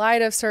make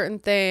light of certain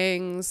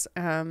things.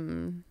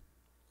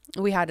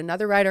 We had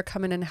another writer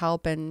come in and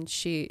help, and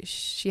she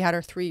had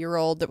her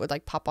 3-year-old that would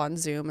like pop on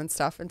Zoom and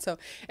stuff. And so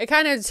it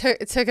kind of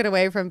took it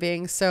away from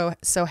being so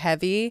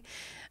heavy.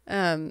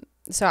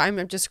 So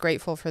I'm just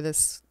grateful for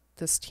this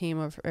team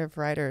of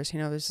writers.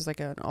 There's just like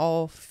an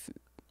all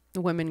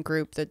women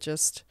group that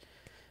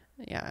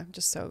I'm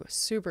just so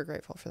super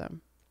grateful for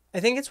them. I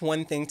think it's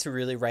one thing to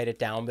really write it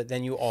down, but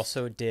then you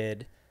also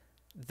did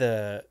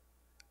the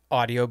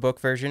audiobook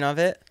version of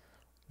it.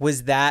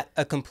 Was that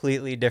a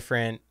completely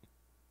different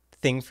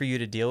thing for you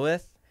to deal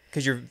with?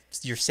 Because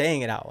you're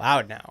saying it out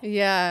loud now.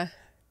 Yeah.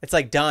 It's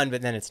like done,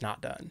 but then it's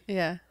not done.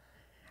 Yeah.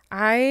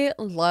 I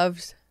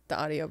loved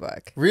the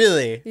audiobook.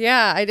 Really?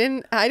 Yeah, I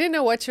didn't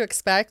know what to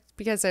expect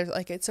because I was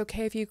like, it's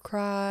okay if you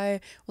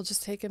cry. We'll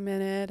just take a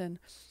minute,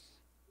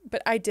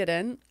 but I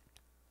didn't.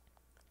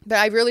 But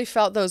I really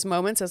felt those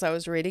moments as I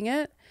was reading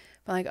it.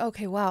 I'm like,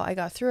 okay, wow, I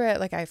got through it.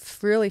 Like I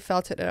really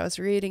felt it as I was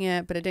reading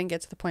it, but it didn't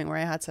get to the point where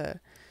I had to,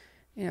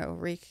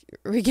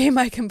 regain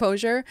my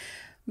composure.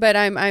 But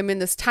I'm in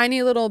this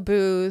tiny little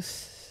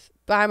booth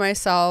by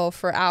myself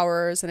for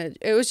hours, and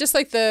it was just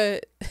like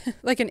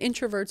like an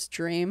introvert's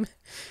dream.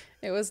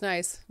 It was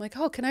nice. Like,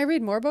 oh, can I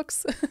read more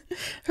books?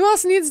 Who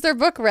else needs their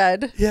book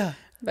read? Yeah.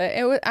 But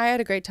I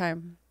had a great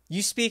time.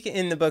 You speak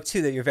in the book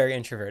too that you're very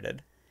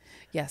introverted.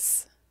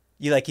 Yes.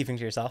 You like keeping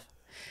to yourself?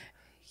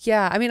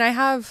 Yeah. I mean, I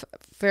have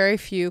very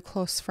few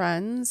close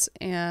friends,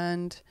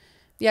 and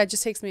yeah, it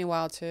just takes me a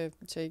while to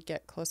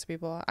get close to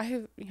people.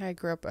 I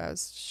grew up, I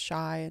was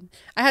shy, and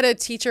I had a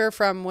teacher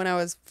from when I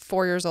was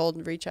 4 years old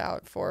and reach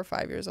out, 4 or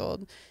 5 years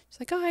old. She's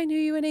like, oh, I knew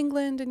you in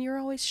England and you're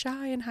always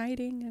shy and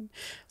hiding. And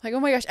like, oh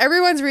my gosh,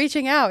 everyone's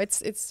reaching out.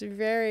 It's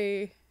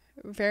very,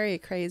 very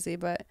crazy.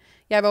 But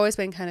yeah, I've always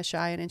been kind of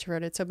shy and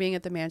introverted. So being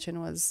at the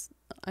mansion was,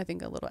 I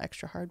think, a little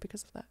extra hard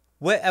because of that.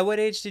 At what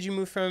age did you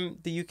move from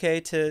the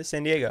UK to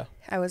San Diego?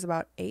 I was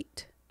about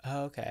 8.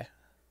 Oh, okay.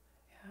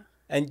 Yeah.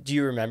 And do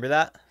you remember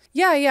that?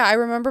 Yeah. I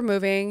remember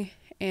moving,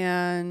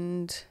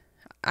 and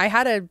I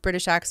had a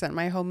British accent.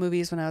 My home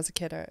movies when I was a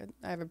kid,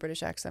 I have a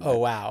British accent. Oh,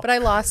 wow. But I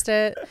lost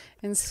it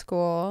in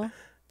school,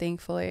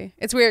 thankfully.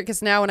 It's weird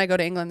because now when I go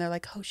to England, they're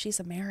like, oh, she's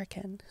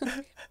American.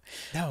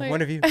 No,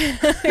 one of you.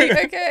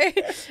 Okay.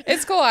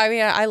 It's cool. I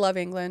mean, I love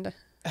England.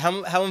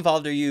 How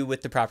involved are you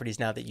with the properties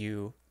now that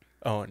you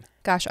own?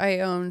 Gosh, I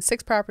own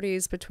 6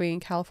 properties between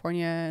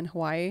California and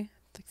Hawaii,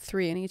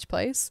 3 in each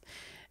place.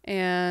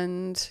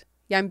 And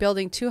yeah, I'm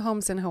building 2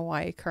 homes in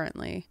Hawaii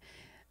currently.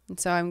 And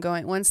so I'm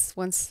going,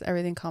 once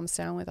everything calms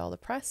down with all the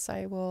press,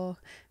 I will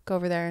go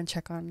over there and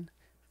check on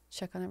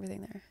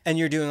everything there. And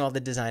you're doing all the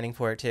designing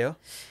for it too?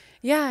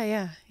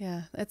 Yeah.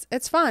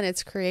 It's fun.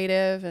 It's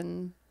creative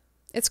and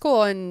it's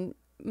cool. And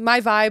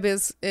my vibe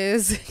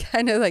is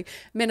kind of like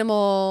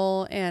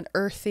minimal and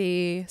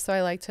earthy. So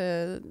I like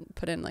to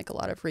put in like a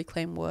lot of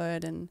reclaimed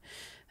wood and,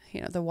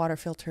 the water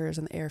filters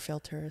and the air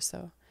filters.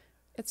 So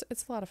it's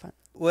a lot of fun.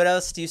 What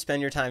else do you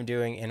spend your time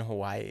doing in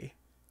Hawaii?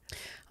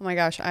 Oh my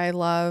gosh, I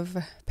love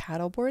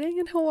paddleboarding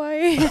in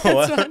Hawaii. It's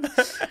fun.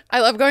 I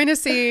love going to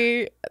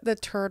see the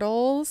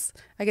turtles.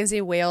 I can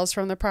see whales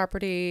from the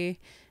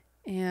property.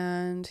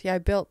 And yeah, I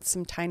built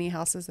some tiny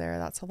houses there.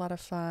 That's a lot of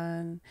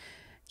fun.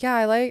 Yeah,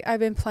 I've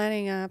been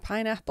planting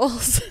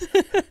pineapples.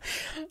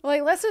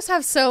 Like, let's just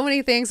have so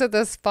many things at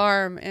this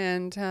farm.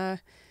 And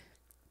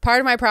part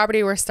of my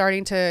property, we're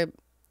starting to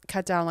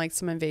cut down like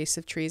some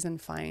invasive trees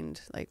and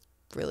find like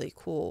really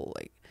cool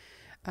like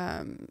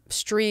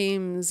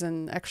streams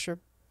and extra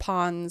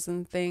ponds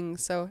and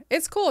things. So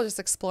it's cool just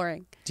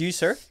exploring. Do you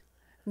surf?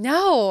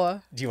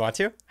 No. Do you want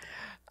to?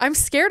 I'm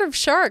scared of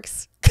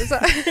sharks. Is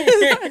that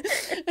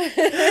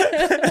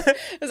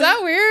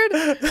weird?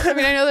 I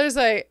mean, I know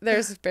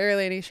there's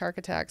barely any shark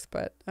attacks,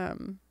 but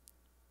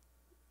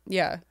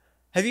yeah.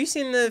 Have you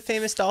seen the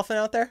famous dolphin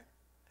out there?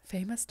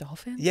 Famous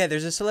dolphin? Yeah,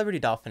 there's a celebrity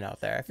dolphin out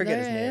there. I forget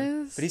his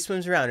name. But he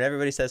swims around and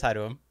everybody says hi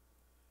to him.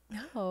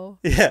 No.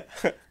 Yeah.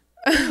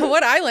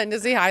 What island?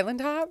 Is he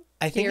island hop?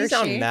 I think he's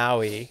on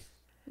Maui.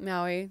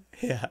 Maui.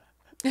 Yeah.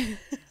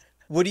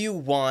 What do you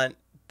want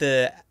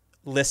the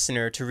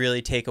listener to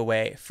really take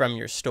away from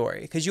your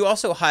story? Because you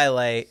also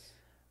highlight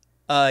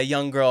a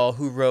young girl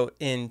who wrote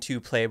into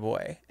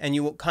Playboy, and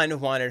you kind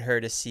of wanted her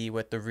to see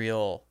what the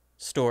real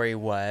story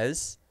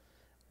was.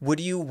 What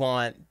do you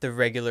want the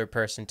regular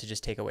person to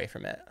just take away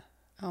from it?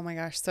 Oh my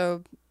gosh.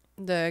 So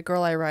the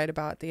girl I write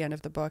about at the end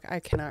of the book, I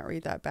cannot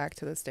read that back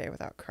to this day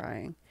without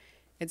crying.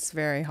 It's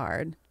very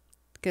hard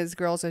because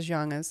girls as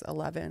young as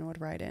 11 would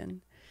write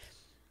in.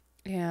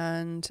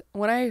 And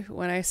when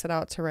I set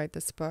out to write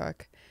this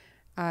book,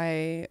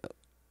 I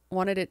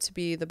wanted it to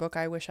be the book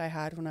I wish I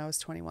had when I was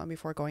 21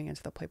 before going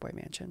into the Playboy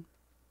Mansion.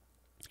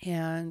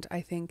 And I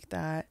think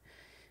that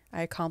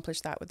I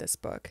accomplished that with this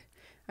book.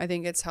 I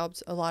think it's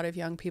helped a lot of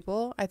young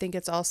people. I think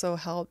it's also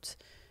helped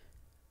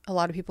a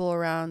lot of people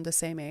around the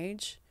same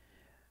age.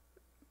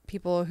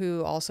 People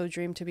who also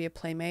dream to be a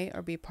playmate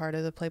or be part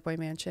of the Playboy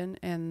Mansion,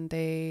 and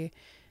they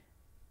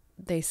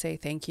say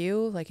thank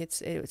you. Like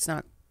it's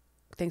not,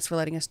 thanks for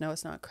letting us know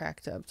it's not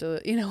cracked up to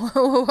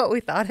what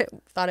we thought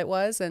it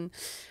was, and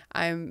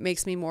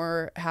makes me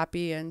more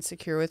happy and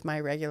secure with my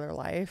regular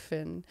life.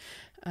 And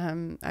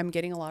I'm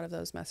getting a lot of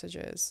those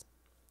messages,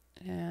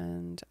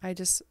 and I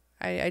just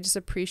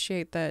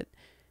appreciate that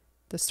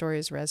the story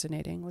is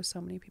resonating with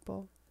so many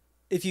people.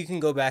 If you can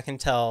go back and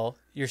tell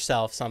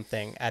yourself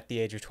something at the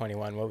age of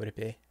 21, what would it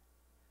be?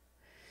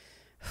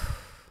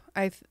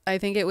 I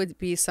think it would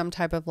be some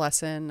type of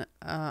lesson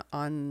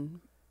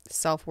on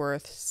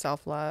self-worth,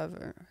 self-love,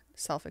 or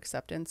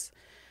self-acceptance.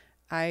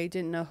 I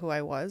didn't know who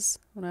I was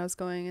when I was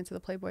going into the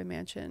Playboy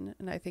Mansion,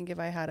 and I think if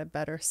I had a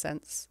better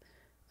sense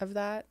of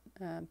that,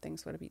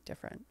 things would be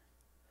different.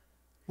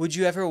 Would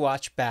you ever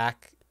watch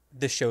back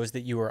the shows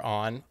that you were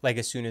on, like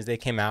as soon as they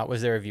came out?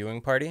 Was there a viewing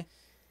party?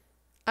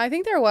 I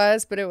think there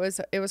was, but it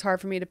was hard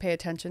for me to pay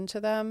attention to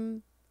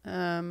them.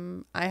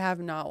 I have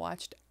not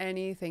watched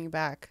anything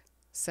back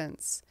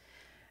since.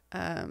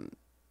 I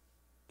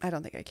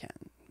don't think I can.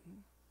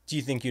 Do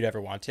you think you'd ever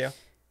want to?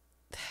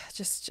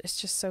 It's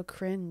just so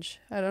cringe.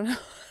 I don't know.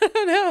 I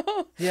don't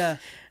know. Yeah.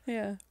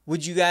 Yeah.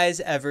 Would you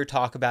guys ever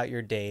talk about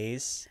your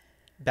days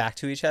back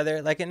to each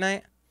other, like at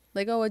night?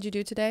 Like, oh, what'd you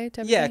do today?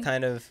 Yeah,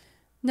 kind of.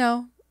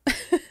 No.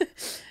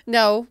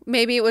 No,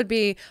 maybe it would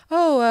be,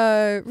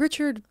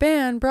 Richard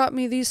Bann brought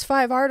me these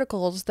 5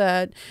 articles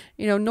that,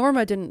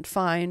 Norma didn't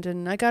find,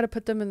 and I got to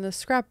put them in the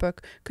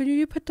scrapbook. Could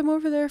you put them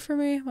over there for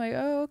me? I'm like,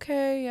 oh,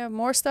 okay. Yeah,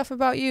 more stuff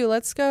about you.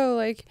 Let's go.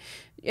 Like,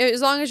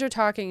 as long as you're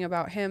talking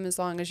about him, as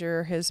long as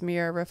you're his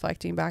mirror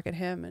reflecting back at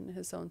him and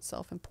his own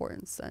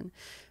self-importance, then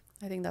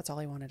I think that's all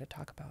he wanted to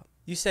talk about.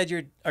 You said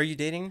are you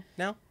dating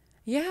now?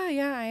 Yeah,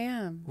 I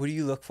am. What do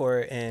you look for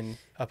in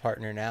a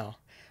partner now?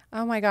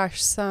 Oh my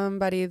gosh,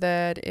 somebody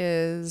that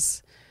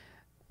is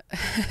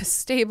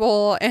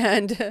stable,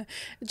 and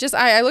just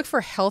I look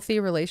for healthy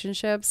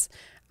relationships.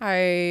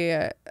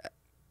 If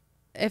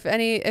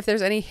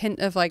there's any hint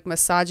of like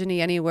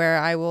misogyny anywhere,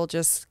 I will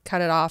just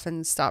cut it off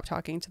and stop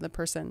talking to the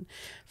person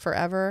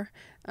forever.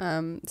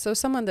 So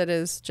someone that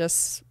is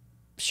just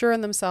sure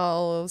in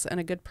themselves and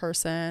a good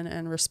person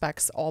and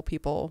respects all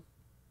people.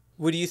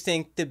 What do you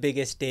think the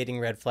biggest dating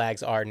red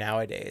flags are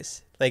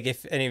nowadays? Like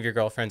if any of your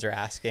girlfriends are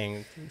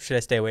asking, should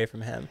I stay away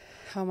from him?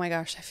 Oh my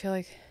gosh, I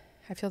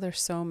feel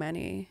there's so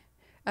many.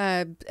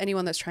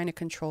 Anyone that's trying to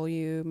control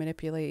you,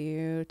 manipulate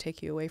you,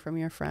 take you away from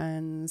your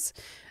friends,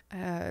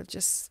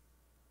 just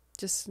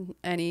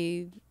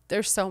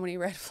there's so many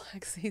red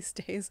flags these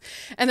days.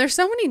 And there's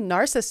so many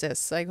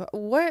narcissists. Like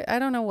what? I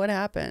don't know what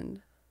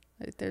happened.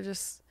 Like, they're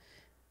just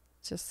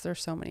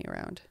there's so many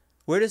around.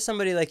 Where does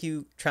somebody like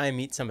you try and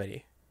meet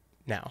somebody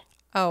now?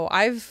 Oh,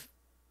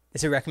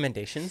 Is it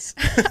recommendations?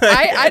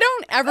 I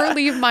don't ever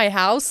leave my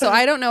house, so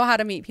I don't know how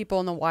to meet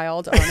people in the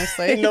wild,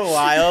 honestly. In the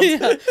wild?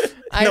 Yeah.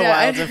 In the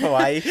wilds of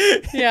Hawaii?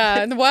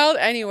 Yeah, in the wild,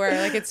 anywhere.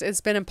 Like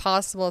it's been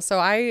impossible. So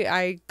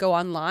I go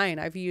online.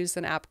 I've used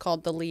an app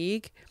called The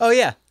League. Oh,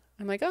 yeah.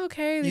 I'm like, oh,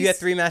 okay. You get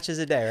 3 matches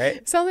a day,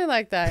 right? Something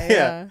like that,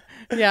 yeah.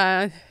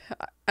 Yeah.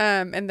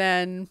 And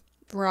then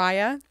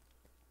Raya's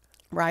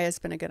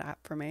been a good app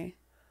for me.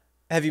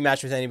 Have you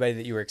matched with anybody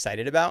that you were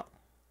excited about?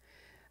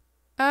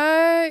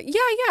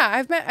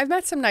 Yeah. I've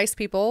met some nice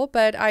people,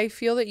 but I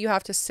feel that you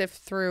have to sift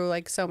through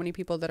like so many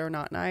people that are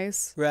not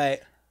nice.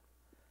 Right.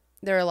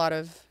 There are a lot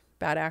of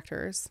bad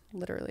actors,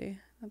 literally,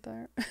 out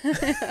there.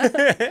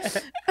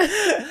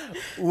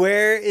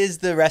 Where is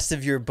the rest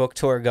of your book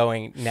tour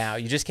going now?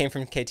 You just came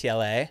from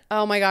KTLA.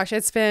 Oh my gosh,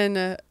 it's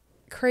been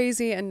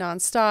crazy and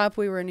nonstop.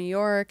 We were in New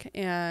York,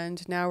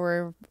 and now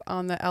we're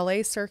on the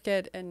LA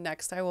circuit, and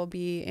next I will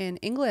be in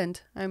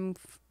England. I'm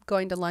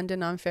going to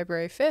London on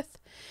February 5th.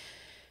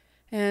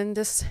 And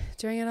just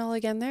doing it all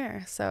again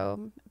there.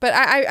 So, but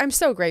I'm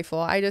so grateful.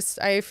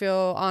 I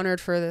feel honored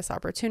for this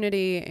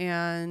opportunity.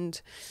 And,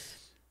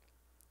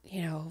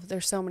 you know,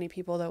 there's so many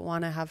people that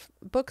want to have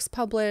books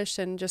published,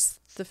 and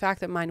just the fact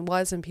that mine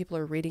was and people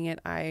are reading it.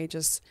 I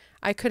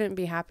couldn't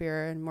be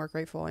happier and more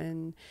grateful.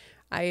 And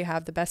I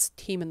have the best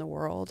team in the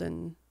world.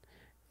 And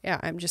yeah,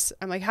 I'm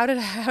like, how did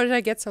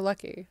I get so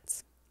lucky?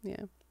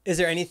 Yeah. Is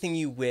there anything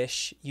you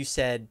wish you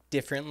said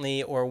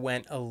differently or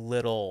went a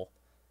little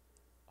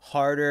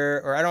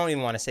harder, or I don't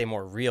even want to say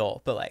more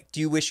real, but like,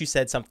 do you wish you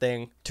said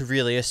something to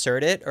really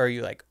assert it, or are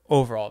you like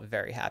overall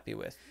very happy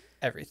with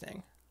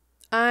everything?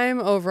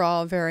 I'm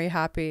overall very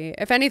happy.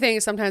 If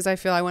anything, sometimes I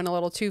feel I went a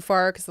little too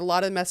far, because a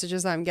lot of the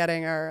messages I'm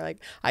getting are like,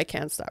 I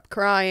can't stop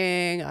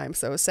crying. I'm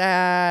so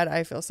sad.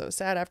 I feel so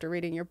sad after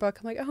reading your book.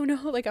 I'm like, oh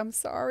no, like, I'm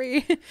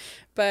sorry.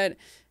 But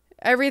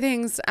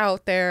everything's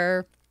out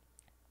there,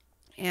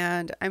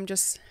 and I'm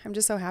just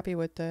so happy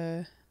with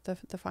the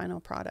final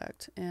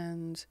product,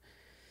 and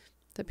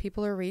that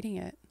people are reading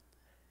it.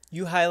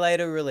 You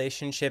highlight a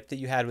relationship that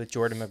you had with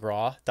Jordan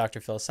McGraw, Dr.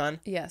 Phil's son.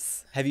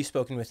 Yes. Have you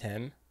spoken with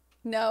him?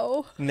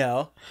 No.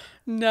 No?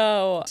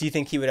 No. Do you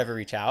think he would ever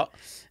reach out?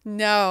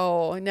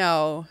 No.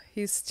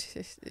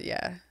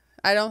 Yeah.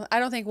 I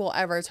don't think we'll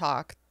ever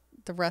talk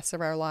the rest of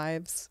our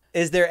lives.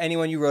 Is there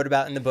anyone you wrote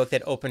about in the book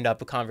that opened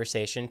up a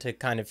conversation to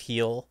kind of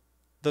heal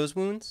those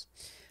wounds?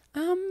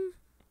 I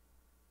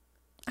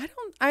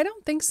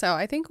don't think so.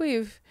 I think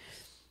we've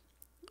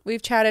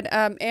chatted.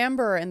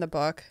 Amber in the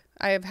book,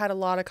 I have had a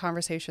lot of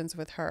conversations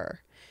with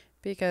her,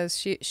 because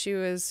she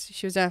was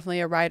definitely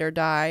a ride or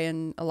die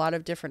in a lot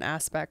of different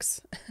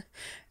aspects,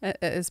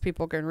 as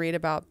people can read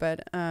about.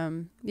 But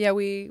yeah,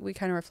 we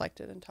kind of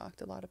reflected and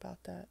talked a lot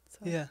about that. So.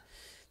 Yeah.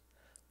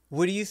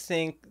 What do you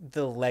think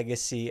the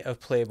legacy of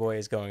Playboy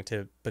is going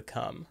to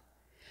become?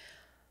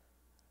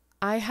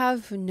 I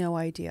have no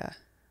idea.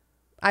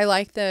 I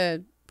like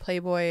that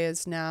Playboy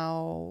is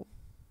now...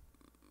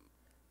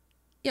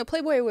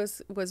 Playboy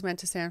was meant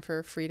to stand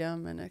for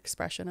freedom and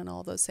expression and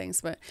all those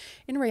things. But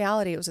in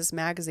reality, it was this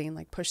magazine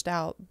like pushed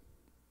out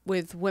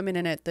with women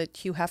in it that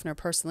Hugh Hefner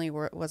personally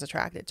was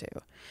attracted to.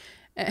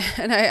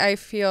 And I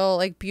feel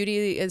like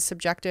beauty is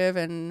subjective,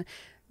 and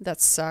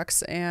that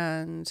sucks.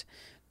 And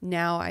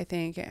now I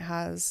think it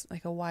has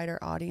like a wider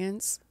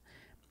audience.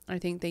 I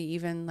think they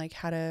even like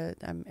had a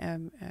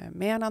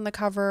man on the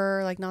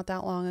cover like not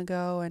that long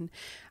ago. And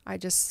I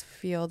just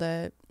feel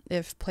that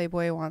if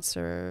Playboy wants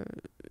to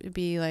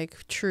be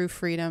like true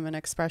freedom and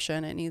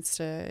expression, it needs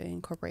to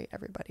incorporate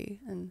everybody.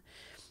 And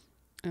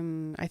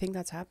I think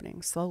that's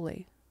happening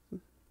slowly.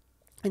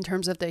 In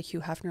terms of the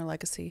Hugh Hefner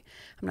legacy,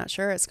 I'm not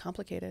sure. It's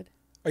complicated.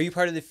 Are you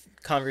part of the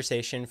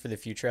conversation for the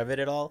future of it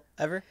at all,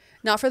 ever?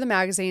 Not for the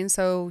magazine.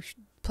 So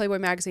Playboy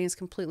magazine is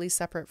completely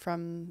separate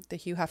from the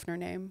Hugh Hefner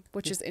name,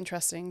 which is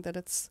interesting that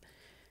it's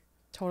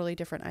totally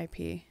different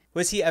IP.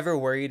 Was he ever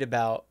worried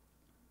about,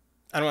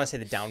 I don't want to say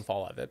the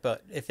downfall of it,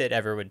 but if it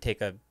ever would take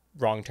a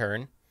wrong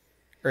turn?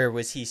 Or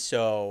was he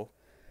so,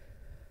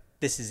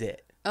 this is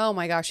it? Oh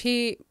my gosh.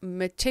 He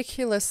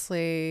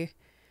meticulously,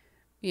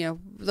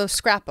 those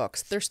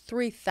scrapbooks, there's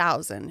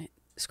 3,000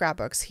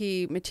 scrapbooks.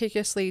 He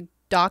meticulously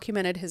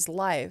documented his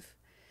life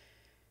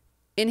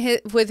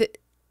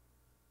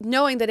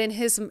knowing that in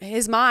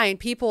his mind,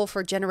 people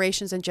for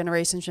generations and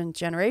generations and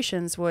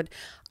generations would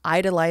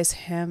idolize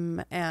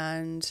him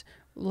and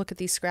look at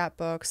these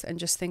scrapbooks and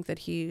just think that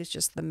he was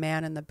just the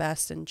man and the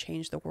best and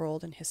change the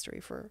world and history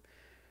for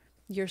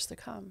years to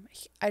come.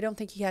 I don't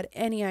think he had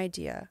any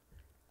idea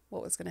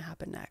what was going to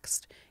happen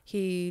next.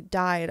 He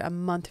died a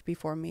month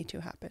before Me Too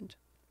happened.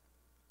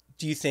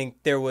 Do you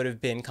think there would have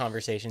been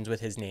conversations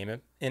with his name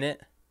in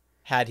it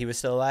had he was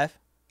still alive?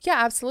 Yeah,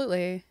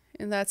 absolutely.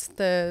 And that's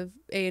the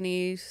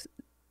A&E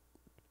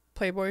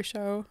Playboy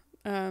show,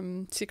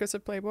 Secrets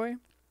of Playboy,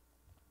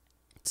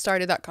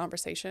 started that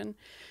conversation.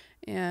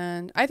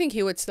 And I think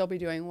he would still be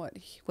doing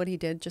what he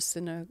did, just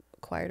in a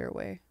quieter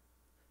way.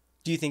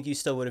 Do you think you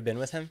still would have been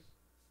with him?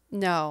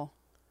 No.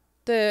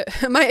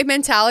 My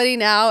mentality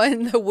now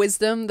and the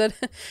wisdom that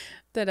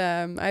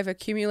I've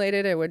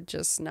accumulated, it would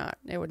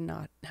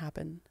not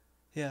happen.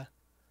 Yeah.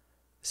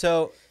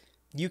 So,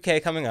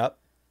 UK coming up.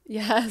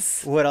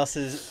 Yes. What else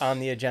is on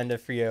the agenda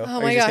for you?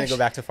 Oh, are you just going to go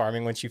back to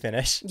farming once you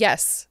finish?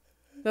 Yes.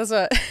 That's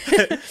what.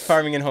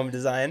 Farming and home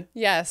design?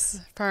 Yes.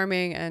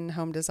 Farming and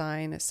home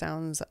design. It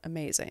sounds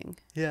amazing.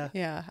 Yeah.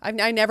 Yeah.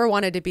 I never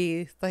wanted to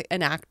be like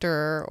an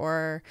actor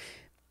or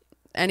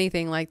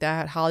anything like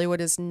that.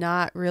 Hollywood is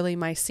not really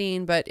my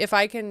scene, but if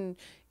I can,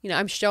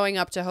 I'm showing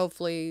up to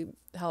hopefully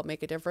help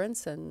make a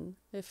difference. And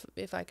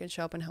if I can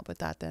show up and help with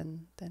that,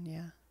 then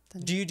yeah.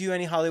 Do you do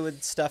any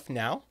Hollywood stuff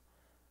now?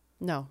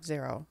 No,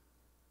 zero.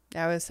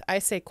 I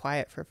stayed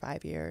quiet for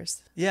 5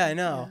 years. Yeah, I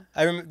know.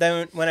 Yeah. I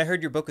remember when I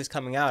heard your book was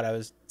coming out, I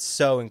was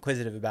so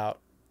inquisitive about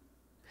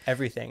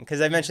everything. Because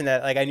I mentioned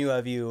that, like, I knew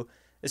of you,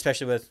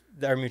 especially with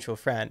our mutual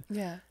friend.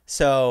 Yeah.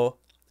 So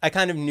I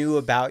kind of knew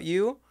about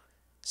you.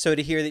 So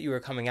to hear that you were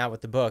coming out with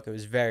the book, it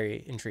was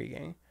very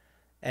intriguing.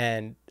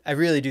 And I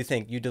really do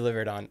think you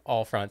delivered on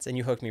all fronts, and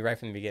you hooked me right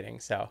from the beginning.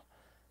 So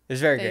it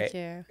was very great.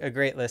 Thank you. A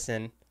great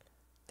listen.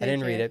 I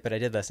didn't read it, but I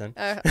did listen.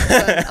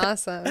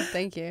 Awesome.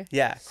 Thank you.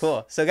 Yeah,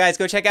 cool. So guys,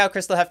 go check out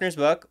Crystal Hefner's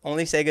book,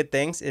 Only Say Good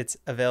Things. It's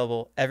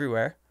available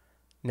everywhere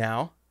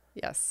now.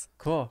 Yes.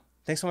 Cool.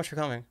 Thanks so much for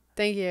coming.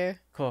 Thank you.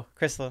 Cool.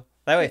 Crystal,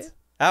 Lightweights,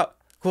 out.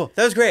 Cool.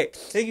 That was great.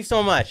 Thank you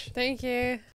so much. Thank you.